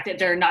not the fact that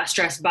they're not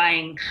stressed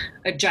buying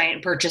a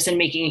giant purchase and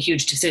making a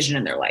huge decision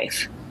in their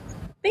life.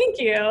 Thank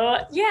you.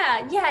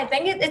 Yeah. I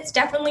think it's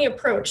definitely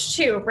approach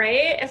too,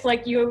 right? If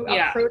like you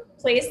approach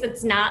a place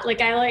that's not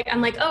like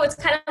I'm like, oh, it's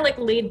kind of like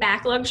laid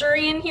back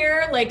luxury in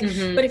here. Like,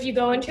 but if you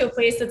go into a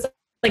place that's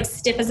like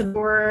stiff as a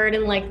board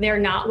and like they're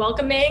not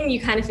welcoming,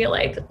 you kind of feel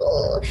like,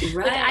 ugh.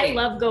 Right. Like I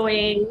love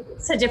going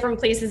to different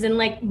places and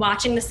like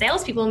watching the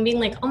salespeople and being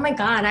like, oh my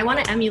God, I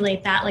want to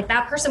emulate that. Like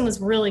that person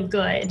was really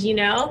good, you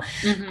know?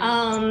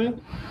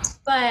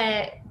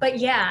 But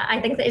yeah, I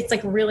think that it's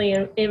like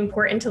really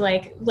important to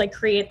like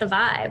create the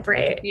vibe,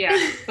 right?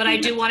 Yeah. But I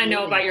do want to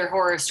know about your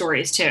horror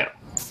stories too.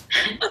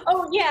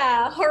 Oh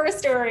yeah, horror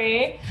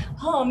story.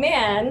 Oh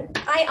man,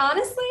 I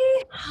honestly,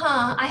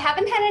 I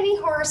haven't had any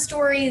horror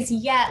stories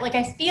yet. Like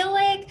I feel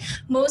like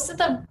most of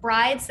the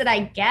brides that I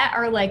get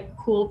are like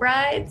cool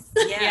brides.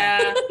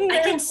 Yeah.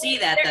 I can see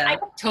that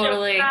though.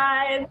 Totally.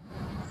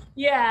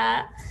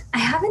 Yeah. I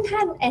haven't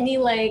had any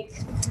like,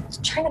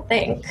 I'm trying to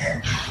think.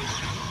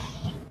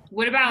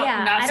 What about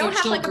not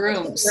social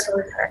grooms?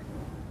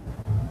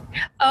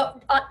 Oh,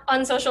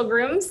 on social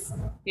grooms?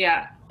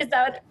 Yeah. Is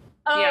that?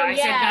 Oh, yeah, I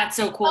said not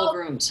so cool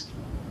grooms.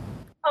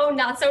 Oh,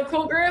 not so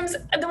cool grooms.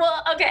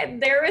 Well, okay.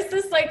 There was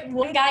this like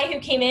one guy who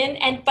came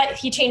in but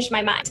he changed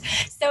my mind.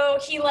 So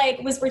he like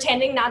was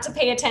pretending not to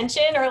pay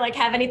attention or like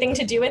have anything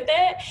to do with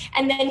it.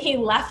 And then he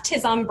left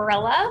his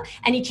umbrella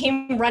and he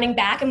came running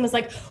back and was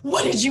like,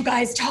 what did you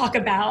guys talk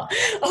about?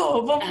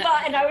 Oh, blah, blah,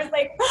 blah. And I was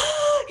like,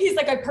 he's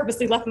like, I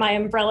purposely left my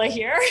umbrella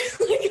here.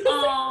 Like,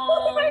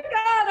 oh my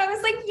God. I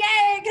was like,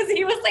 yay. Cause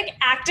he was like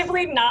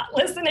actively not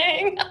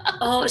listening.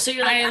 Oh, so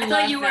you're like, I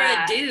thought you were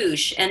a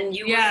douche and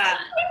you were. I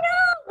know.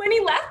 When he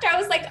left, I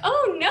was like,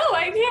 oh no,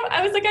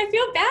 I was like, I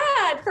feel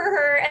bad for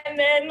her. And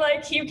then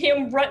like he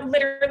came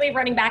literally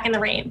running back in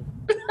the rain.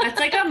 That's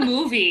like a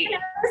movie. And I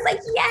was like,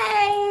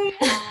 yay.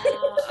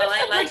 Oh, I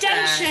like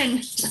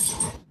redemption.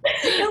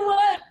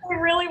 It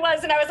really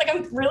was. And I was like,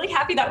 I'm really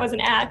happy that was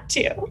an act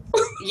too.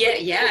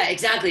 Yeah,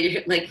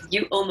 exactly. Like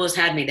you almost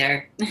had me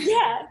there.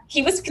 Yeah,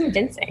 he was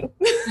convincing.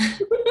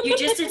 You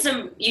just did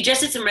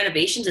some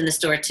renovations in the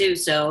store too.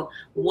 So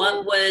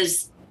what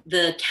was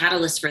the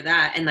catalyst for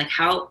that, and like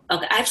how?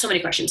 Okay, I have so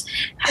many questions.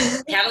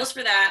 Catalyst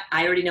for that,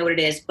 I already know what it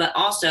is, but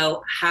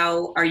also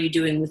how are you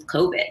doing with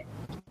COVID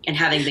and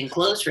having been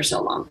closed for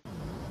so long?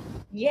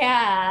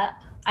 Yeah.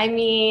 I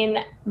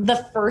mean,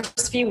 the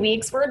first few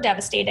weeks were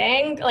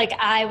devastating. Like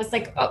I was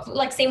like,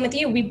 same with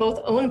you. We both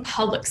own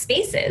public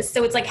spaces.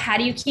 So it's like, how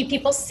do you keep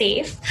people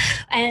safe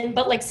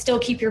but like still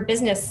keep your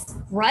business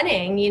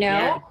running, you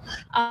know?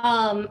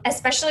 Yeah.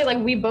 Especially like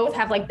we both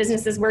have like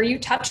businesses where you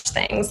touch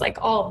things like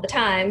all the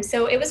time.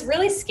 So it was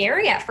really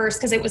scary at first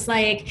because it was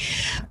like,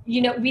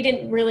 you know, we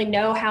didn't really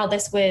know how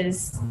this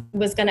was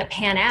going to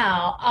pan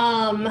out.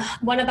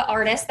 One of the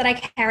artists that I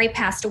carry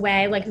passed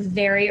away like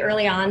very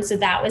early on. So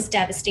that was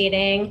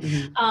devastating.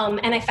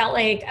 And I felt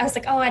like, I was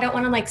like, oh, I don't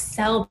want to like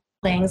sell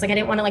things. Like I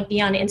didn't want to like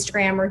be on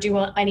Instagram or do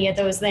any of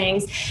those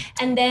things.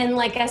 And then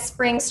like as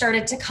spring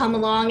started to come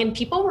along and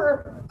people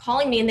were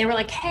calling me and they were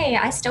like, hey,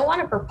 I still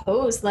want to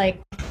propose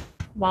like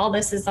while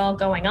this is all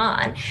going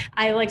on.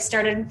 I like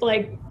started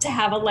like to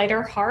have a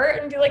lighter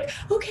heart and be like,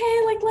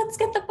 okay, like let's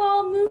get the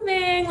ball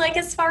moving, like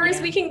as far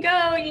as we can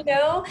go, you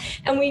know?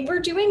 And we were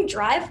doing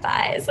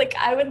drive-bys. Like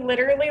I would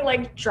literally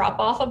like drop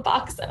off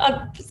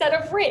a set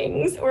of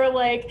rings, or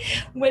like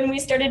when we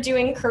started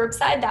doing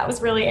curbside, that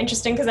was really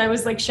interesting because I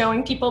was like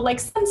showing people like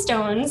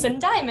sunstones and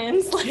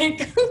diamonds,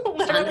 like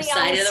literally on the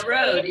side of the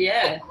road.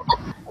 Yeah.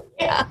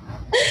 Yeah.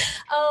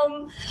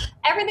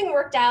 Everything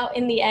worked out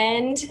in the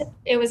end.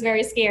 It was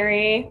very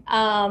scary.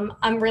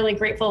 I'm really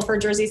grateful for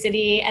Jersey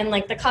City and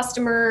like the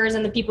customers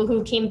and the people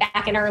who came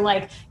back and are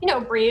like, you know,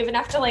 brave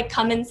enough to like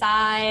come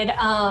inside.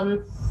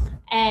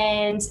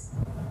 And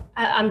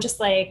I'm just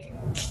like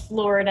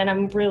floored, and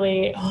I'm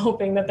really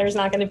hoping that there's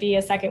not going to be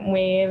a second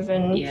wave.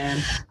 And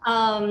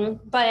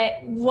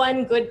but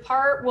one good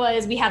part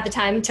was we had the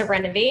time to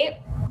renovate.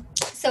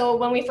 So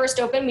when we first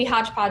opened, we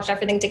hodgepodged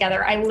everything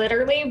together. I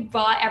literally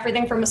bought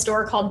everything from a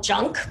store called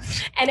Junk,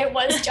 and it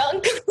was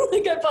junk.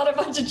 Like I bought a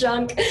bunch of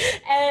junk.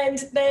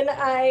 And then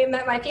I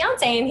met my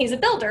fiance, and he's a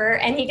builder,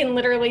 and he can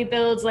literally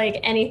build like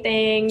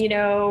anything, you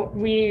know,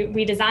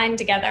 we designed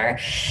together.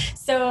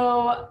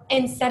 So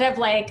instead of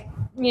like,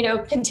 you know,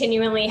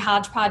 continually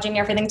hodgepodging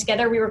everything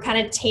together, we were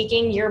kind of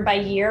taking year by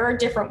year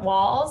different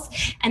walls.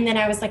 And then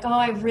I was like, oh,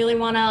 I really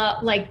want to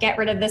like get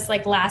rid of this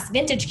like last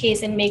vintage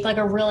case and make like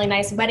a really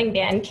nice wedding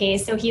band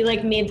case. So he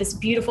like made this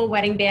beautiful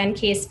wedding band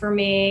case for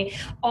me,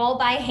 all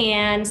by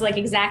hand, like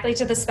exactly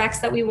to the specs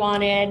that we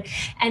wanted.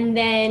 And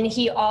then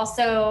he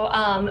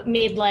also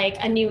made like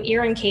a new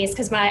earring case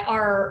because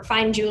our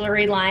fine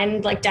jewelry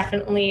line like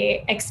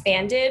definitely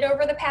expanded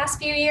over the past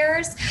few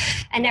years,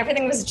 and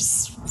everything was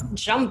just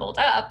jumbled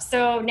up.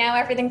 So now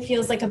everything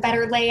feels like a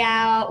better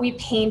layout. We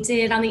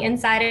painted on the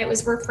inside. It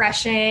was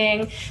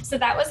refreshing. So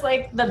that was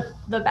like the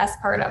best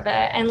part of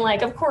it. And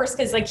like, of course,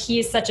 because like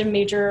he's such a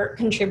major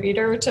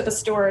contributor to the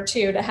store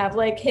too, to have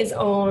like his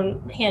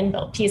own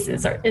hand-built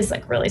pieces is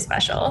like really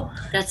special.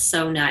 That's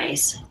so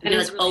nice. You're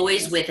like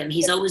always with him.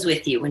 He's always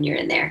with you when you're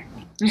in there.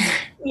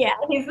 Yeah,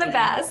 he's the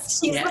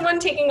best. He's the one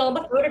taking all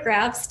the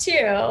photographs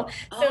too.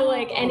 So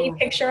like any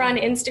picture on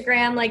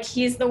Instagram, like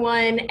he's the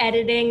one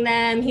editing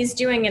them. He's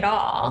doing it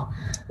all.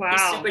 Wow.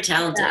 He's super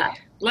talented. Yeah.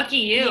 Lucky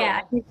you.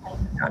 Yeah, he's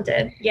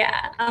talented.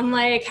 Yeah. I'm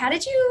like, how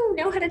did you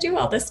know how to do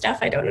all this stuff?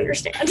 I don't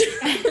understand.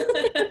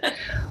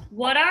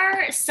 What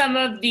are some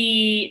of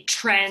the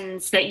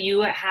trends that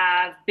you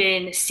have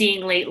been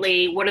seeing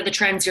lately? What are the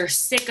trends you're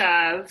sick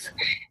of?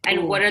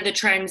 And what are the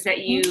trends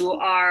that you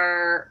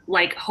are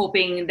like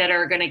hoping that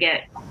are going to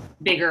get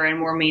bigger and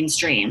more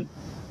mainstream?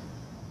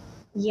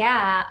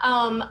 Yeah.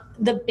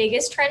 The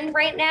biggest trend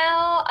right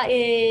now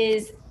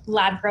is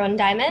lab grown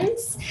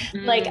diamonds.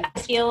 Like, I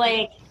feel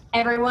like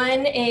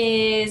everyone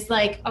is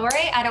like, all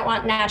right, I don't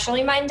want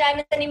naturally mined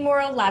diamonds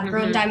anymore. Lab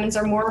grown diamonds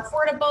are more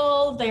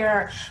affordable.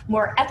 They're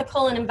more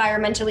ethical and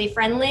environmentally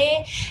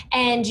friendly,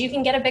 and you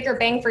can get a bigger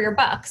bang for your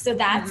buck. So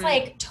that's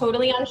like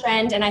totally on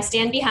trend, and I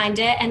stand behind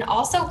it. And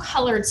also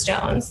colored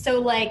stones. So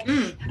like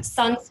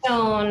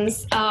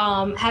sunstones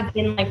have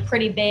been like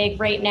pretty big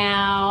right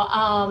now.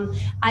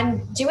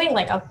 I'm doing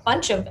like a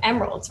bunch of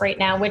emeralds right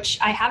now, which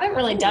I haven't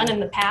really done in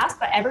the past,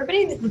 but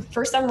everybody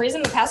for some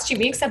reason the past 2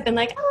 weeks have been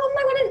like, oh,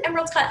 I want an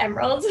emerald cut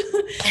emeralds.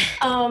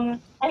 And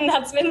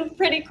that's been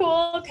pretty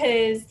cool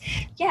because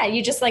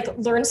you just like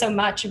learn so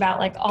much about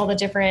like all the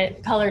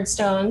different colored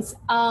stones.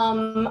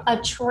 A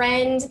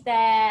trend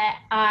that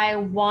I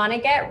want to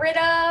get rid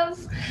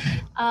of,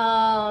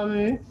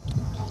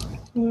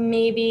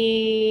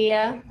 maybe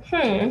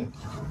I'm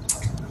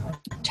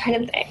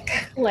trying to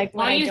think. Like,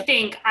 while you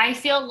think, I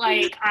feel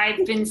like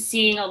I've been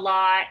seeing a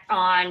lot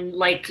on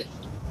like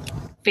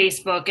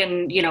Facebook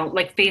and, you know,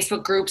 like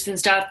Facebook groups and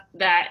stuff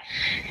that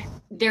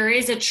there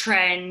is a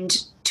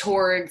trend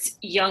towards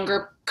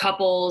younger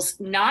couples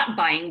not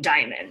buying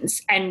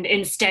diamonds and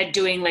instead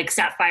doing like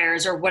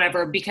sapphires or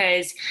whatever,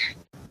 because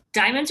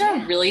diamonds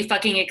are really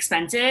fucking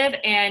expensive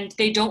and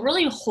they don't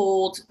really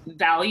hold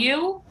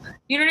value.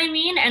 You know what I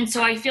mean? And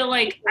so I feel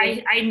like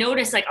I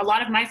notice like a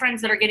lot of my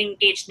friends that are getting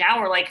engaged now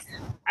are like,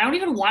 I don't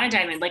even want a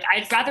diamond. Like,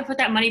 I'd rather put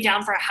that money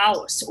down for a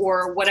house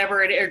or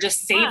whatever, or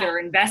just save it or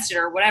invest it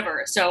or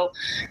whatever. So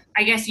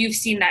I guess you've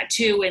seen that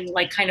too in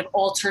like kind of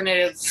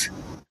alternate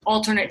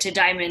to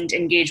diamond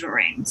engagement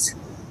rings.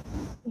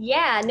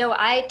 Yeah, no,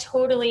 I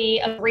totally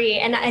agree.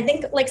 And I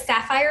think like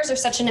sapphires are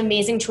such an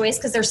amazing choice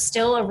because they're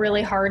still a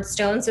really hard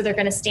stone. So they're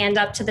going to stand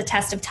up to the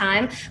test of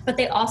time, but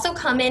they also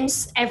come in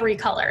every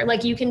color.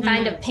 Like you can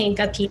find a pink,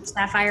 a peach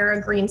sapphire,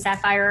 a green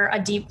sapphire, a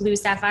deep blue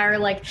sapphire.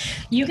 Like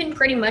you can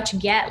pretty much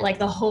get like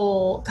the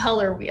whole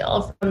color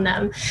wheel from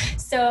them.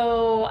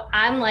 So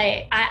I'm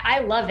like, I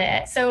love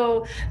it.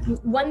 So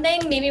one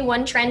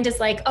trend is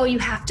like, oh, you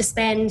have to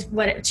spend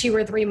 2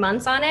 or 3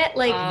 months on it.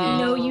 Like,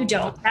 no, you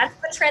don't. That's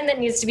the trend that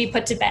needs to be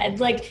put to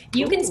bed. Like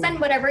you can spend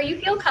whatever you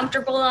feel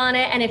comfortable on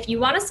it. And if you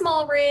want a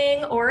small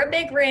ring or a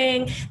big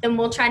ring, then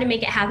we'll try to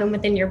make it happen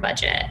within your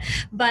budget.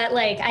 But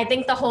like, I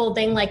think the whole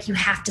thing, like you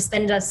have to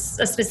spend a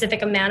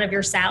specific amount of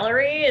your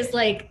salary is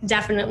like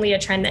definitely a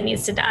trend that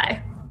needs to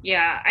die.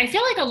 Yeah. I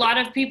feel like a lot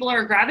of people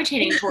are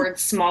gravitating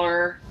towards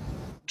smaller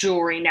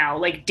jewelry now,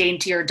 like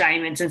daintier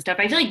diamonds and stuff.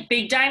 I feel like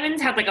big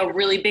diamonds had like a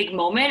really big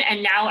moment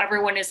and now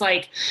everyone is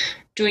like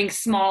doing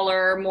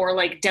smaller, more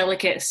like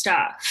delicate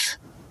stuff.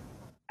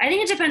 I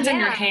think it depends on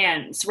your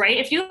hands, right?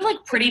 If you have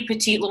like pretty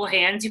petite little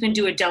hands, you can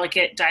do a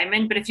delicate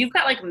diamond. But if you've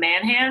got like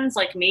man hands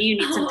like me, you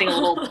need something a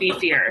little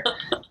beefier.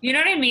 You know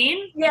what I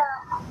mean? Yeah,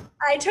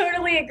 I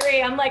totally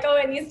agree. I'm like, oh,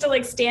 it needs to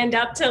like stand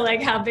up to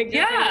like how big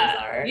your hands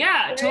are.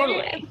 Yeah, right?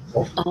 Totally.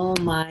 Oh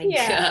my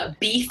God.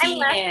 Beefy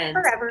hands.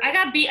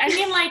 I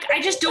mean, like, I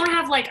just don't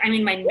have like, I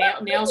mean, my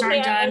nails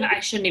aren't done.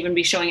 I shouldn't even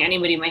be showing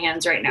anybody my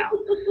hands right now.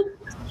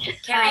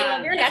 I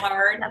love your neck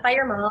by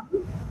your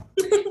mom.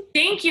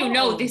 Thank you.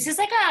 No, this is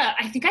like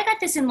I think I got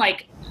this in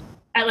like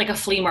at like a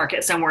flea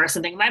market somewhere or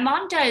something. My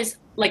mom does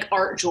like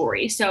art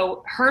jewelry.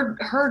 So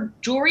her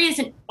jewelry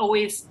isn't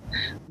always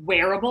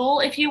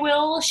wearable, if you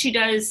will. She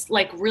does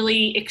like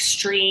really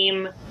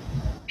extreme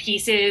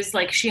pieces.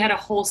 Like she had a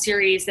whole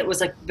series that was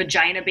like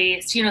vagina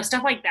based, you know,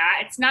 stuff like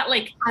that. It's not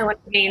like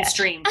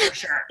mainstream for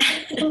sure.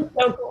 So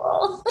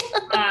cool.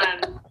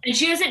 And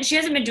she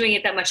hasn't been doing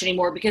it that much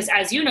anymore because,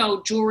 as you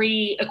know,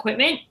 jewelry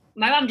equipment,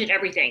 my mom did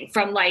everything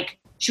from like,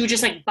 she would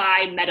just like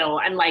buy metal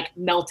and like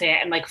melt it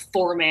and like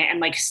form it and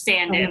like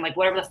sand it and like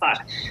whatever the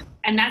fuck.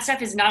 And that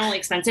stuff is not only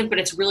expensive, but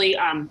it's really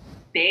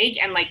big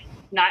and like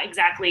not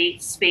exactly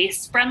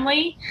space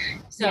friendly.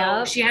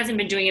 So she hasn't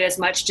been doing it as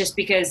much just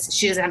because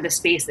she doesn't have the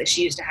space that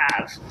she used to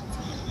have.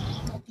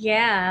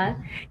 Yeah.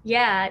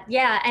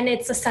 And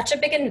it's such a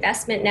big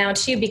investment now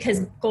too, because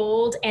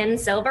gold and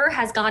silver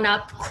has gone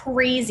up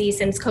crazy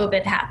since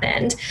COVID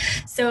happened.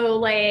 So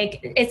like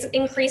it's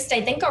increased,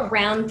 I think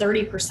around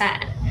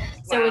 30%.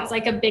 So it's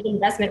like a big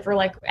investment for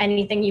like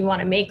anything you want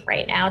to make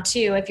right now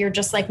too, if you're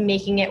just like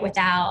making it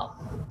without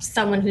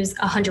someone who's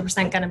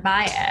 100% going to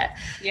buy it.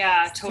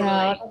 Yeah, totally.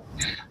 So,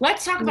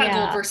 let's talk about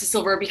gold versus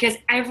silver, because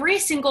every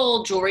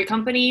single jewelry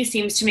company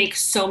seems to make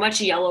so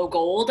much yellow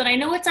gold. And I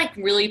know it's like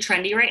really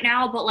trendy right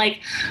now, but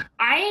like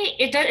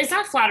it's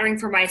not flattering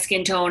for my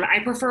skin tone. I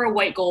prefer a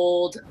white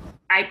gold.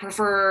 I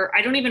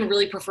don't even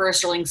really prefer a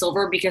sterling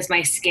silver because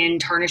my skin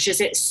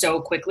tarnishes it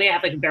so quickly. I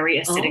have like very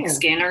acidic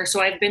skin, or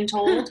so I've been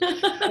told.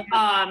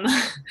 I'm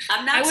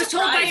not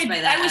surprised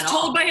by that. I was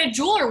told by a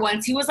jeweler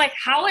once. He was like,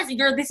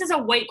 this is a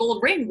white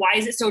gold ring. Why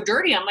is it so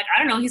dirty? I'm like, I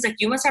don't know. He's like,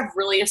 you must have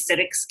really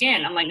acidic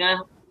skin. I'm like,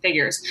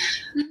 figures.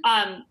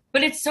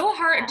 But it's so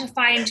hard to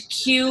find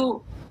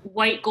cute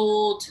white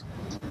gold,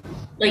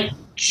 like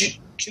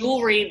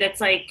jewelry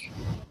that's like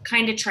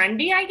kind of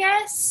trendy, I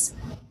guess.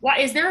 Why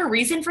is there a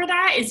reason for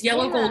that? Is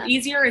yellow gold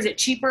easier? Is it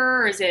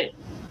cheaper? Is it?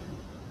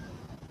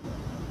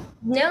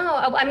 No,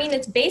 I mean,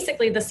 it's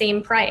basically the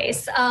same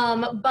price.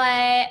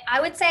 But I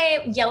would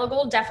say yellow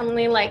gold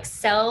definitely like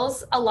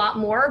sells a lot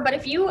more. But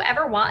if you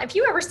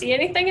ever see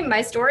anything in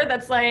my store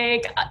that's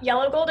like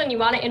yellow gold and you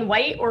want it in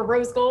white or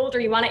rose gold, or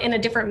you want it in a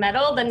different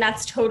metal, then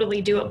that's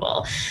totally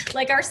doable.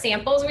 Like our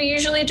samples, we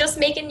usually just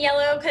make in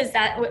yellow because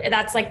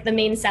that's like the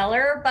main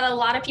seller. But a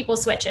lot of people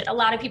switch it. A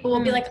lot of people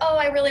will be like, oh,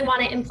 I really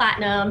want it in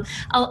platinum.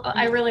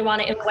 I really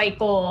want it in white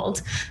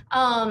gold.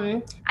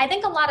 I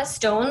think a lot of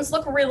stones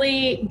look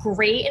really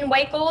great in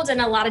white gold,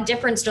 and a lot of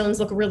different stones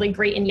look really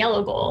great in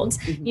yellow gold,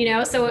 you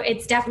know? So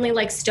it's definitely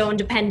like stone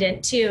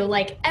dependent too.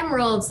 Like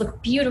emeralds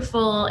look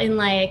beautiful in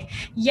like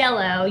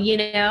yellow, you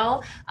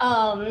know?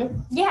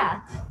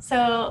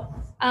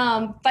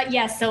 But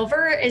yeah,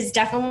 silver is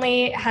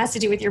definitely has to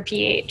do with your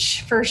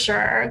pH for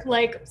sure.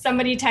 Like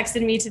somebody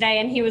texted me today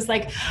and he was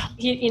like,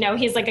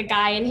 he's like a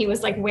guy and he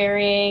was like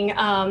wearing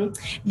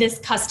this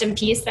custom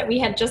piece that we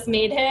had just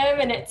made him,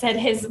 and it said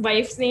his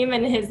wife's name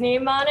and his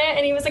name on it.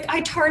 And he was like,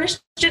 I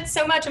tarnished it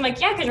so much. I'm like,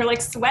 yeah, because you're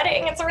like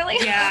sweating. It's really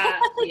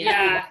hot.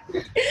 Yeah.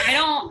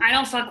 I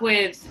don't fuck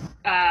with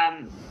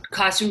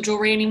costume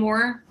jewelry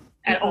anymore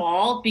at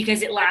all,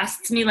 because it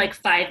lasts me like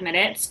 5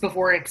 minutes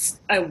before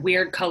it's a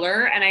weird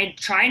color. And I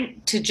try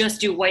to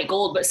just do white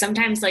gold, but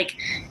sometimes like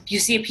if you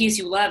see a piece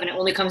you love and it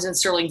only comes in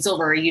sterling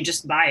silver, you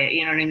just buy it.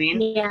 You know what I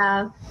mean?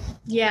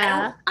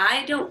 Yeah.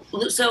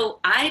 So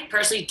I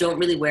personally don't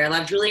really wear a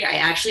lot of jewelry. I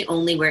actually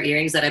only wear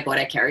earrings that I bought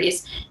at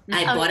Carrie's.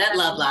 I bought at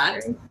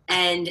Lovelock.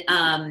 And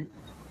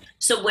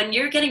so when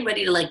you're getting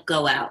ready to like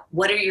go out,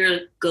 what are your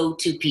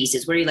go-to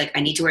pieces? Where are you like, I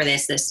need to wear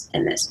this, this,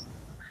 and this?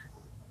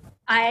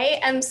 I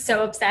am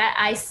so upset.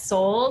 I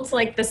sold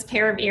like this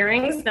pair of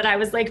earrings that I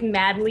was like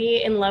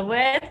madly in love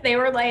with. They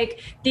were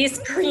like these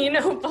green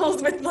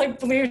opals with like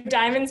blue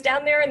diamonds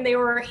down there, and they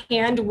were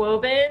hand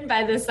woven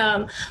by this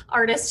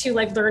artist who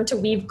like learned to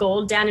weave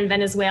gold down in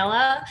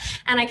Venezuela.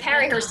 And I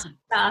carry her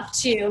stuff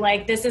too.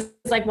 Like this is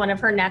like one of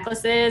her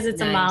necklaces.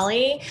 It's a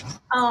Mali.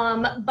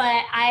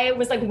 But I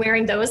was like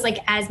wearing those like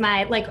as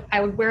my, like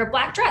I would wear a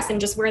black dress and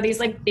just wear these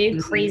like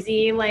big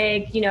crazy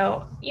like, you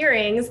know,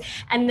 earrings.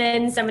 And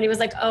then somebody was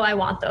like, oh, I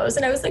want those.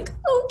 And I was like,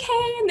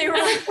 okay. And they were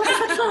like, but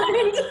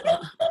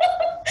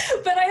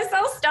I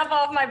sell stuff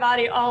off my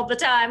body all the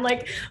time.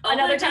 Like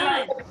another time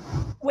I was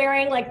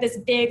wearing like this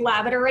big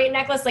labradorite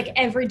necklace like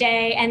every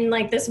day, and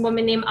like this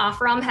woman named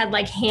Afram had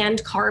like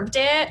hand carved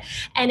it,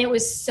 and it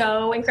was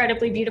so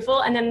incredibly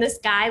beautiful. And then this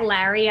guy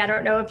Larry, I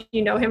don't know if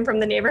you know him from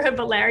the neighborhood,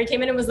 but Larry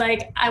came in and was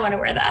like, I want to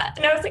wear that.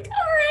 And I was like,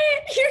 all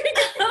right, here we go.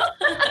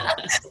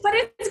 But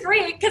it's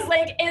great because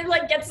like it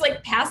like gets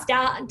like passed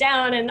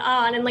down and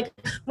on, and like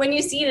when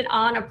you see it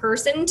on a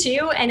person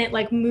too and it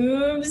like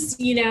moves,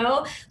 you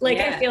know, like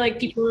I feel like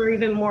people are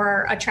even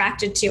more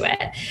attracted to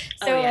it.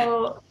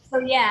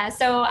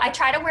 So I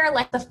try to wear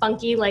like the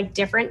funky, like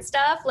different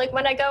stuff like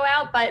when I go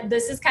out, but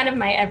this is kind of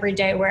my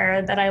everyday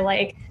wear that I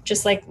like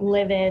just like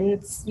live in.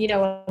 It's, you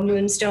know, a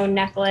moonstone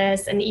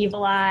necklace, an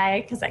evil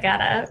eye, because I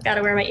gotta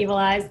wear my evil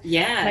eyes.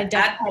 Yeah. My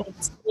double-headed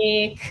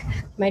snake,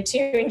 my 2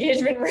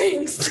 engagement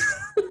rings.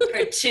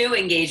 Her 2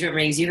 engagement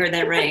rings. You heard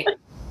that right.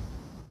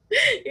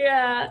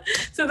 Yeah.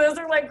 So those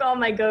are like all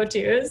my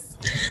go-tos.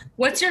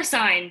 What's your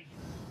sign?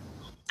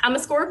 I'm a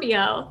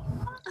Scorpio.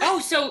 Oh,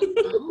 so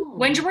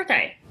when's your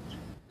birthday?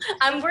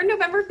 I'm born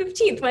November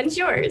 15th. When's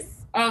yours?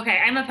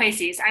 Okay, I'm a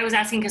Pisces. I was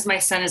asking because my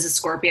son is a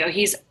Scorpio.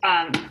 He's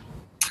October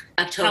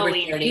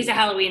Halloween. 30th, He's a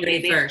Halloween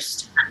baby.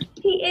 31st.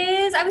 He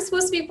is. I was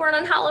supposed to be born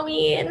on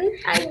Halloween.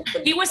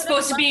 He was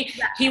supposed to be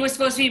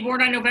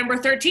born on November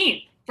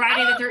 13th.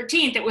 Friday the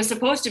 13th it was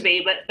supposed to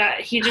be, but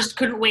he just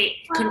couldn't wait.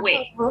 I'm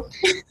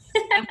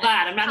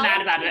glad. I'm not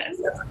mad about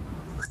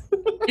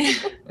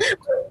it.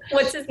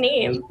 What's his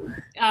name?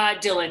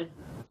 Dylan.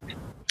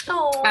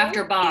 Oh.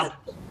 After Bob.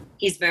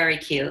 He's very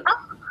cute.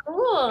 Oh,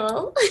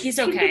 cool. He's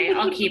okay.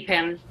 I'll keep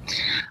him.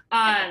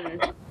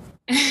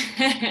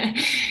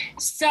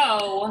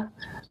 So,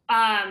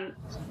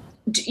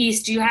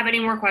 East, do you have any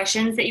more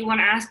questions that you want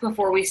to ask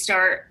before we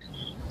start?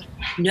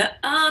 No,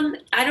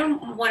 I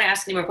don't want to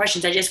ask any more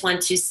questions. I just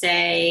want to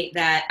say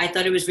that I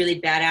thought it was really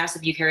badass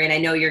of you, Carrie, and I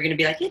know you're going to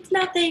be like, it's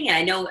nothing. And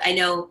I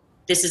know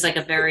this is like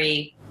a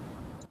very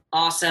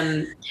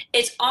awesome.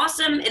 It's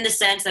awesome in the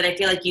sense that I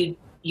feel like you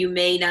you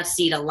may not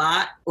see it a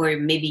lot, or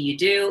maybe you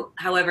do.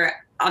 However,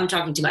 I'm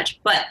talking too much,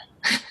 but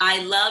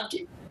I loved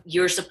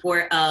your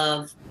support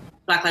of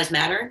Black Lives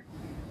Matter,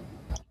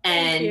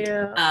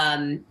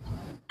 and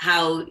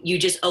how you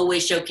just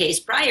always showcase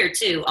prior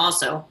to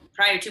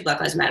Black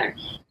Lives Matter,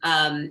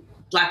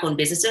 Black-owned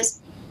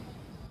businesses.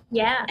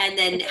 Yeah. And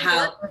then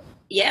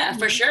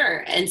for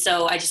sure. And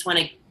so I just want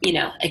to,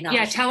 acknowledge.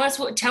 Yeah. Tell us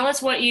what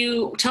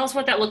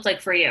that looked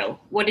like for you.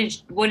 What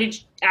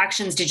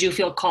actions did you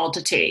feel called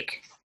to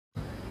take?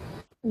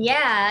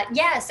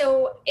 Yeah.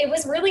 So it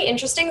was really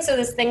interesting. So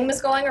this thing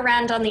was going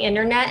around on the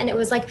internet, and it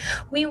was like,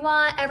 we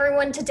want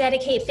everyone to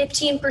dedicate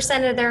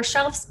 15% of their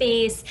shelf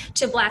space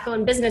to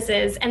Black-owned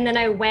businesses. And then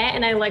I went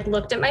and I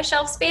looked at my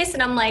shelf space,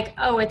 and I'm like,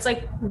 oh, it's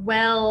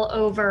well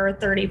over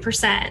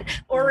 30%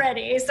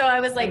 already. So I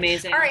was like,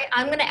 amazing. All right,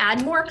 I'm going to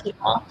add more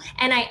people.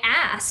 And I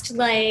asked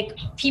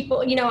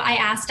people, I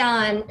asked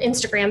on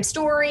Instagram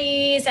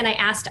stories, and I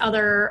asked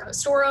other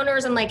store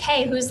owners. I'm like,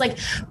 hey, who's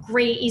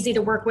great, easy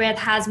to work with,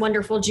 has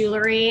wonderful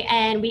jewelry.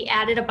 And we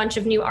added a bunch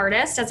of new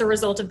artists as a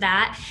result of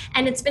that.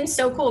 And it's been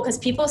so cool because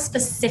people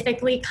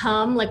specifically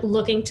come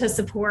looking to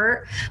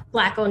support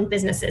Black-owned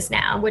businesses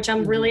now, which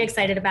I'm really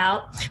excited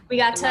about. We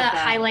got to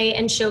highlight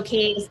and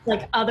showcase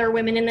other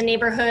women in the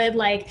neighborhood,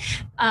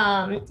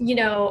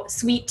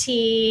 Sweet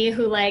Tea,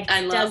 who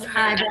does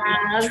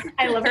eyebrows.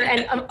 I love her,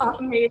 and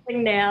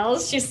amazing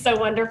nails. She's so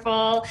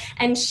wonderful.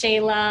 And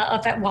Shayla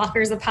up at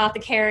Walker's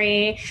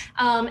Apothecary.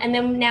 And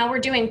then now we're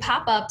doing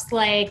pop-ups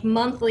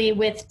monthly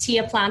with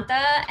Tia Planta,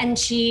 and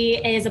she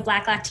is a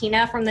Black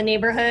Latina from the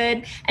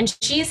neighborhood, and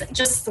she's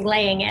just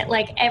slaying it.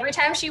 Every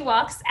time she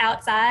walks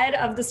outside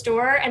of the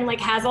store and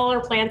has all her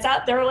plants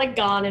out, they're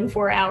gone in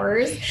 4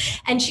 hours.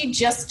 And she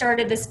just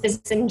started this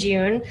business in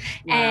June.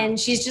 Wow. And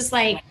she's just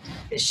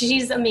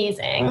she's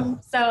amazing.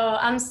 So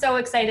I'm so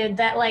excited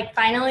that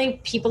finally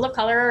people of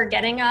color are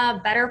getting a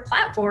better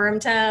platform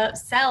to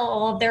sell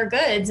all of their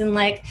goods and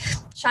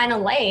shine a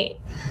light.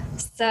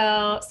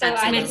 So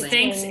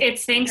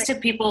it's thanks to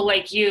people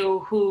like you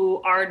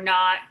who are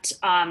not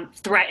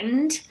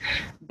threatened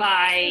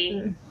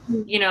by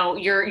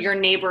your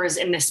neighbors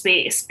in the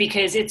space,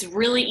 because it's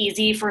really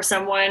easy for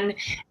someone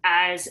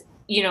as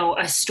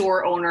a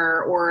store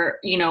owner or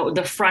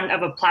the front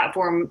of a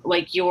platform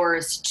like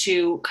yours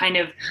to kind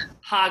of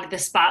hog the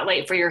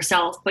spotlight for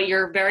yourself, but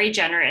you're very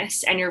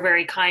generous and you're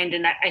very kind,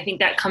 and I think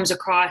that comes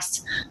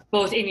across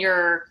both in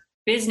your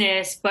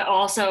business, but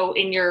also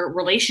in your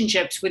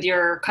relationships with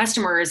your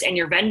customers and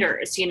your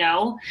vendors,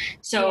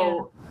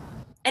 so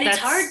and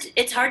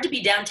it's hard to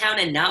be downtown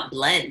and not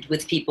blend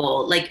with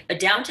people. A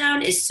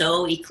downtown is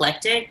so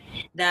eclectic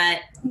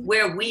that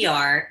where we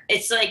are,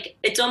 it's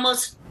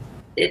almost,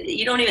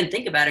 you don't even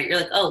think about it.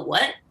 You're oh,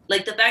 what?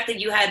 The fact that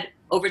you had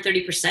over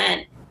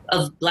 30%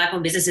 of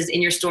Black-owned businesses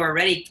in your store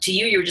already, to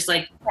you were just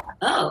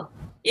oh,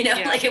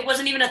 it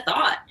wasn't even a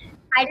thought.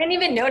 I didn't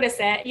even notice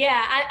it.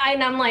 Yeah.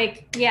 I'm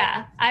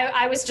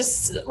I was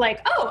just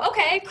oh,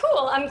 okay,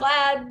 cool. I'm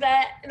glad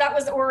that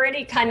was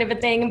already kind of a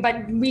thing,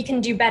 but we can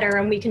do better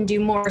and we can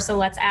do more. So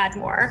let's add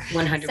more.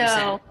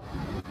 100%.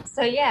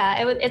 So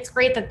yeah, it's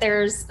great that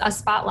there's a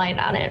spotlight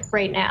on it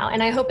right now,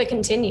 and I hope it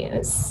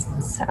continues.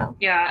 So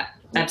yeah,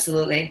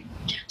 absolutely.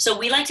 So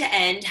we like to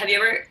end. Have you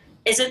ever,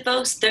 is it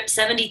folks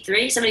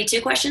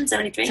 72 questions?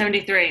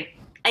 73?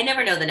 I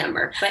never know the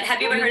number, but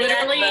have you ever heard of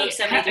that?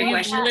 73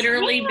 questions? You've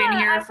literally been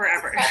here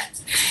forever.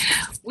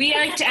 We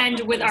like to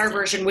end with our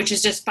version, which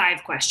is just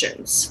 5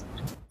 questions.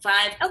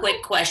 5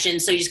 quick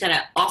questions. So you just kind of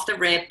off the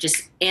rip,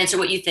 just answer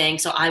what you think.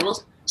 So I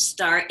will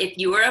start. If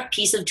you were a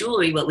piece of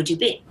jewelry, what would you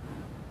be?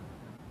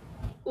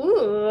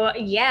 Ooh,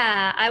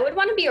 yeah. I would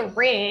want to be a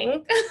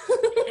ring.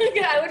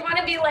 I would want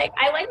to be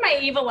I like my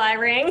evil eye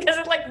ring because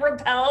it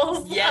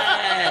repels.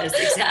 Yes,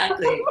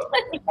 exactly.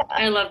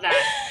 I love that.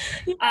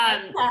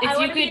 If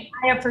you could,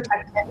 I have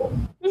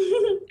protection.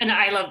 And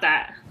I love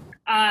that.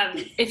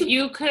 If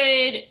you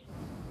could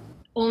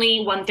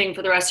only one thing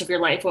for the rest of your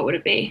life, what would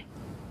it be?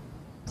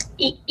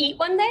 Eat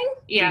one thing?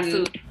 Yeah,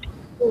 food.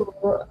 Ooh,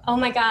 oh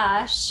my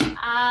gosh.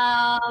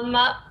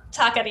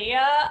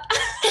 Taqueria.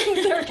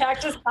 They're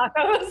cactus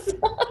tacos.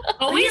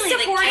 Always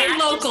supporting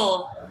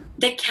local.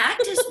 The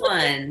cactus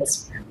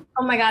ones.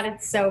 Oh my God,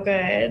 it's so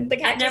good. The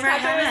cactus I've never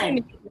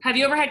had. Have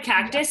you ever had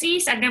cactus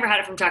East? I've never had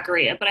it from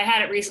Taqueria, but I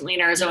had it recently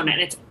in Arizona, and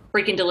it's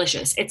freaking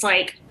delicious. It's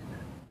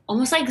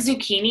almost like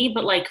zucchini,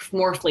 but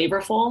more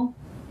flavorful.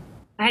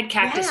 I had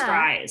cactus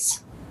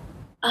fries.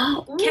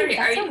 Oh, ooh, Carrie,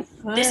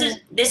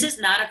 this is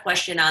not a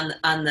question on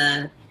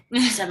the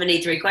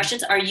 73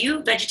 questions. Are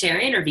you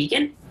vegetarian or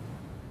vegan?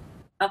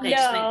 Okay,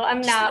 no,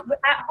 I'm not.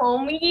 At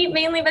home, we eat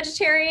mainly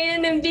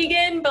vegetarian and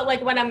vegan, but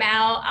when I'm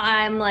out,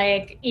 I'm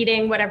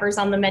eating whatever's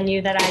on the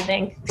menu that I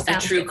think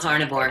sounds a true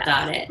carnivore.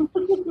 Got it.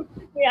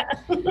 Yeah.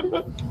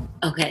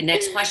 Okay,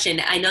 next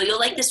question. I know you'll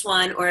like this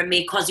one, or it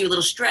may cause you a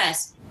little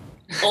stress.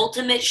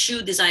 Ultimate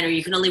shoe designer.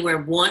 You can only wear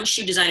one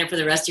shoe designer for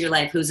the rest of your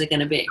life. Who's it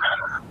going to be?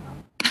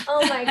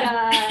 Oh my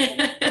God.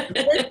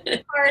 This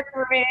is hard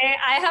for me.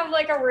 I have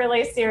a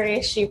really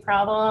serious shoe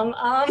problem.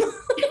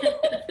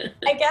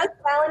 I guess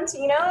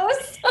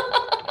Valentino's.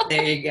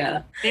 There you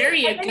go. There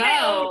you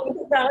go.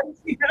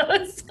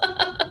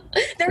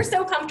 They're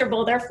so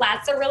comfortable. Their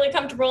flats are really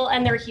comfortable,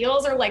 and their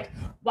heels are like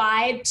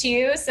wide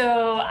too.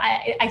 So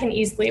I can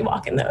easily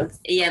walk in those.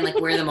 Yeah, and like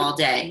wear them all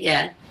day.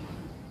 Yeah.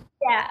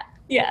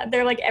 Yeah.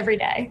 They're like every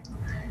day.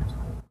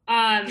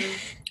 On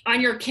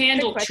your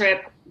candle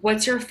trip,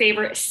 what's your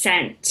favorite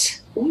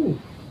scent? Ooh.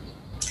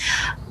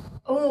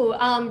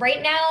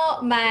 Right now,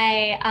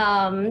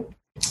 my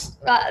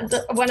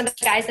one of the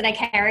guys that I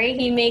carry,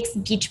 he makes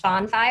Beach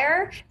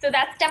Bonfire. So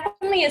that's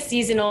definitely a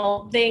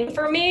seasonal thing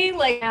for me.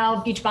 Like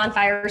now, Beach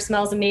Bonfire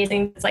smells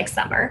amazing. It's like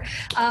summer,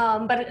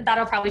 but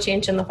that'll probably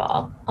change in the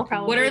fall.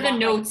 What are the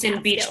notes in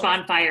Beach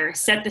Bonfire?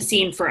 Set the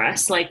scene for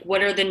us. Like,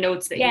 what are the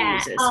notes that he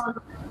uses?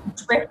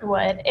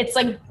 Driftwood. It's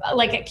like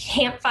a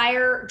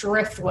campfire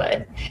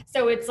driftwood.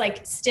 So it's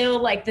like still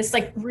like this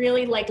like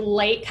really like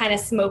light kind of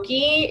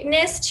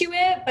smokiness to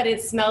it, but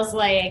it smells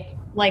like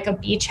a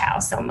beach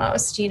house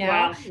almost, you know?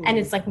 Wow. And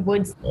it's like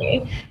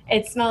woodsy.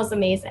 It smells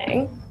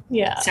amazing.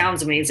 Yeah.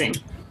 Sounds amazing.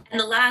 And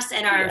the last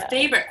and our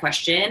favorite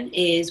question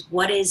is,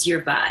 what is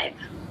your vibe?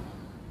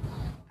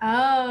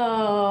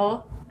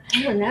 Oh,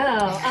 I don't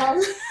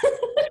know.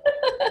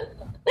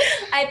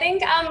 I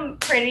think I'm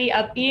pretty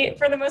upbeat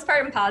for the most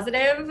part and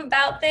positive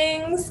about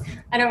things.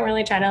 I don't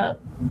really try to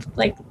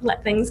like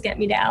let things get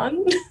me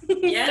down.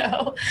 Yeah.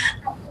 So,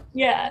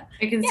 yeah.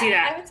 I can see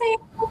that. I would say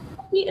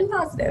upbeat and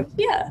positive.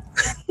 Yeah.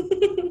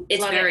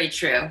 It's very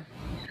true.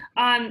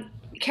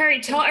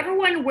 Carrie, tell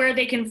everyone where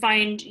they can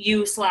find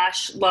you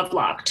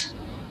 /Lovelocked.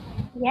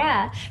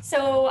 Yeah.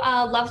 So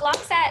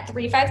Lovelock's at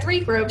 353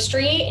 Grove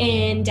Street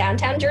in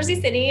downtown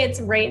Jersey City. It's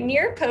right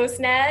near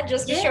PostNet,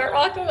 just a short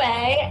walk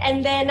away.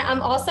 And then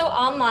I'm also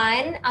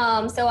online.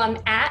 So I'm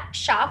at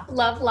Shop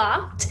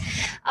Lovelocked.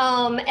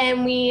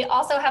 And we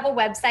also have a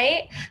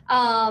website.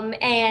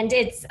 And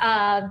it's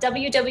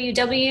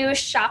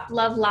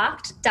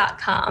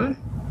www.shoplovelocked.com.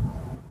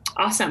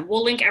 Awesome.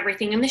 We'll link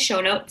everything in the show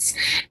notes.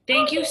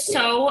 Thank you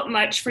so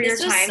much for your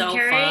time,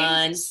 Carrie.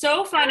 Fun.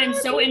 So fun and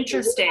so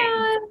interesting.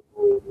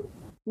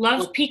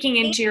 Love peeking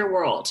into your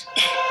world.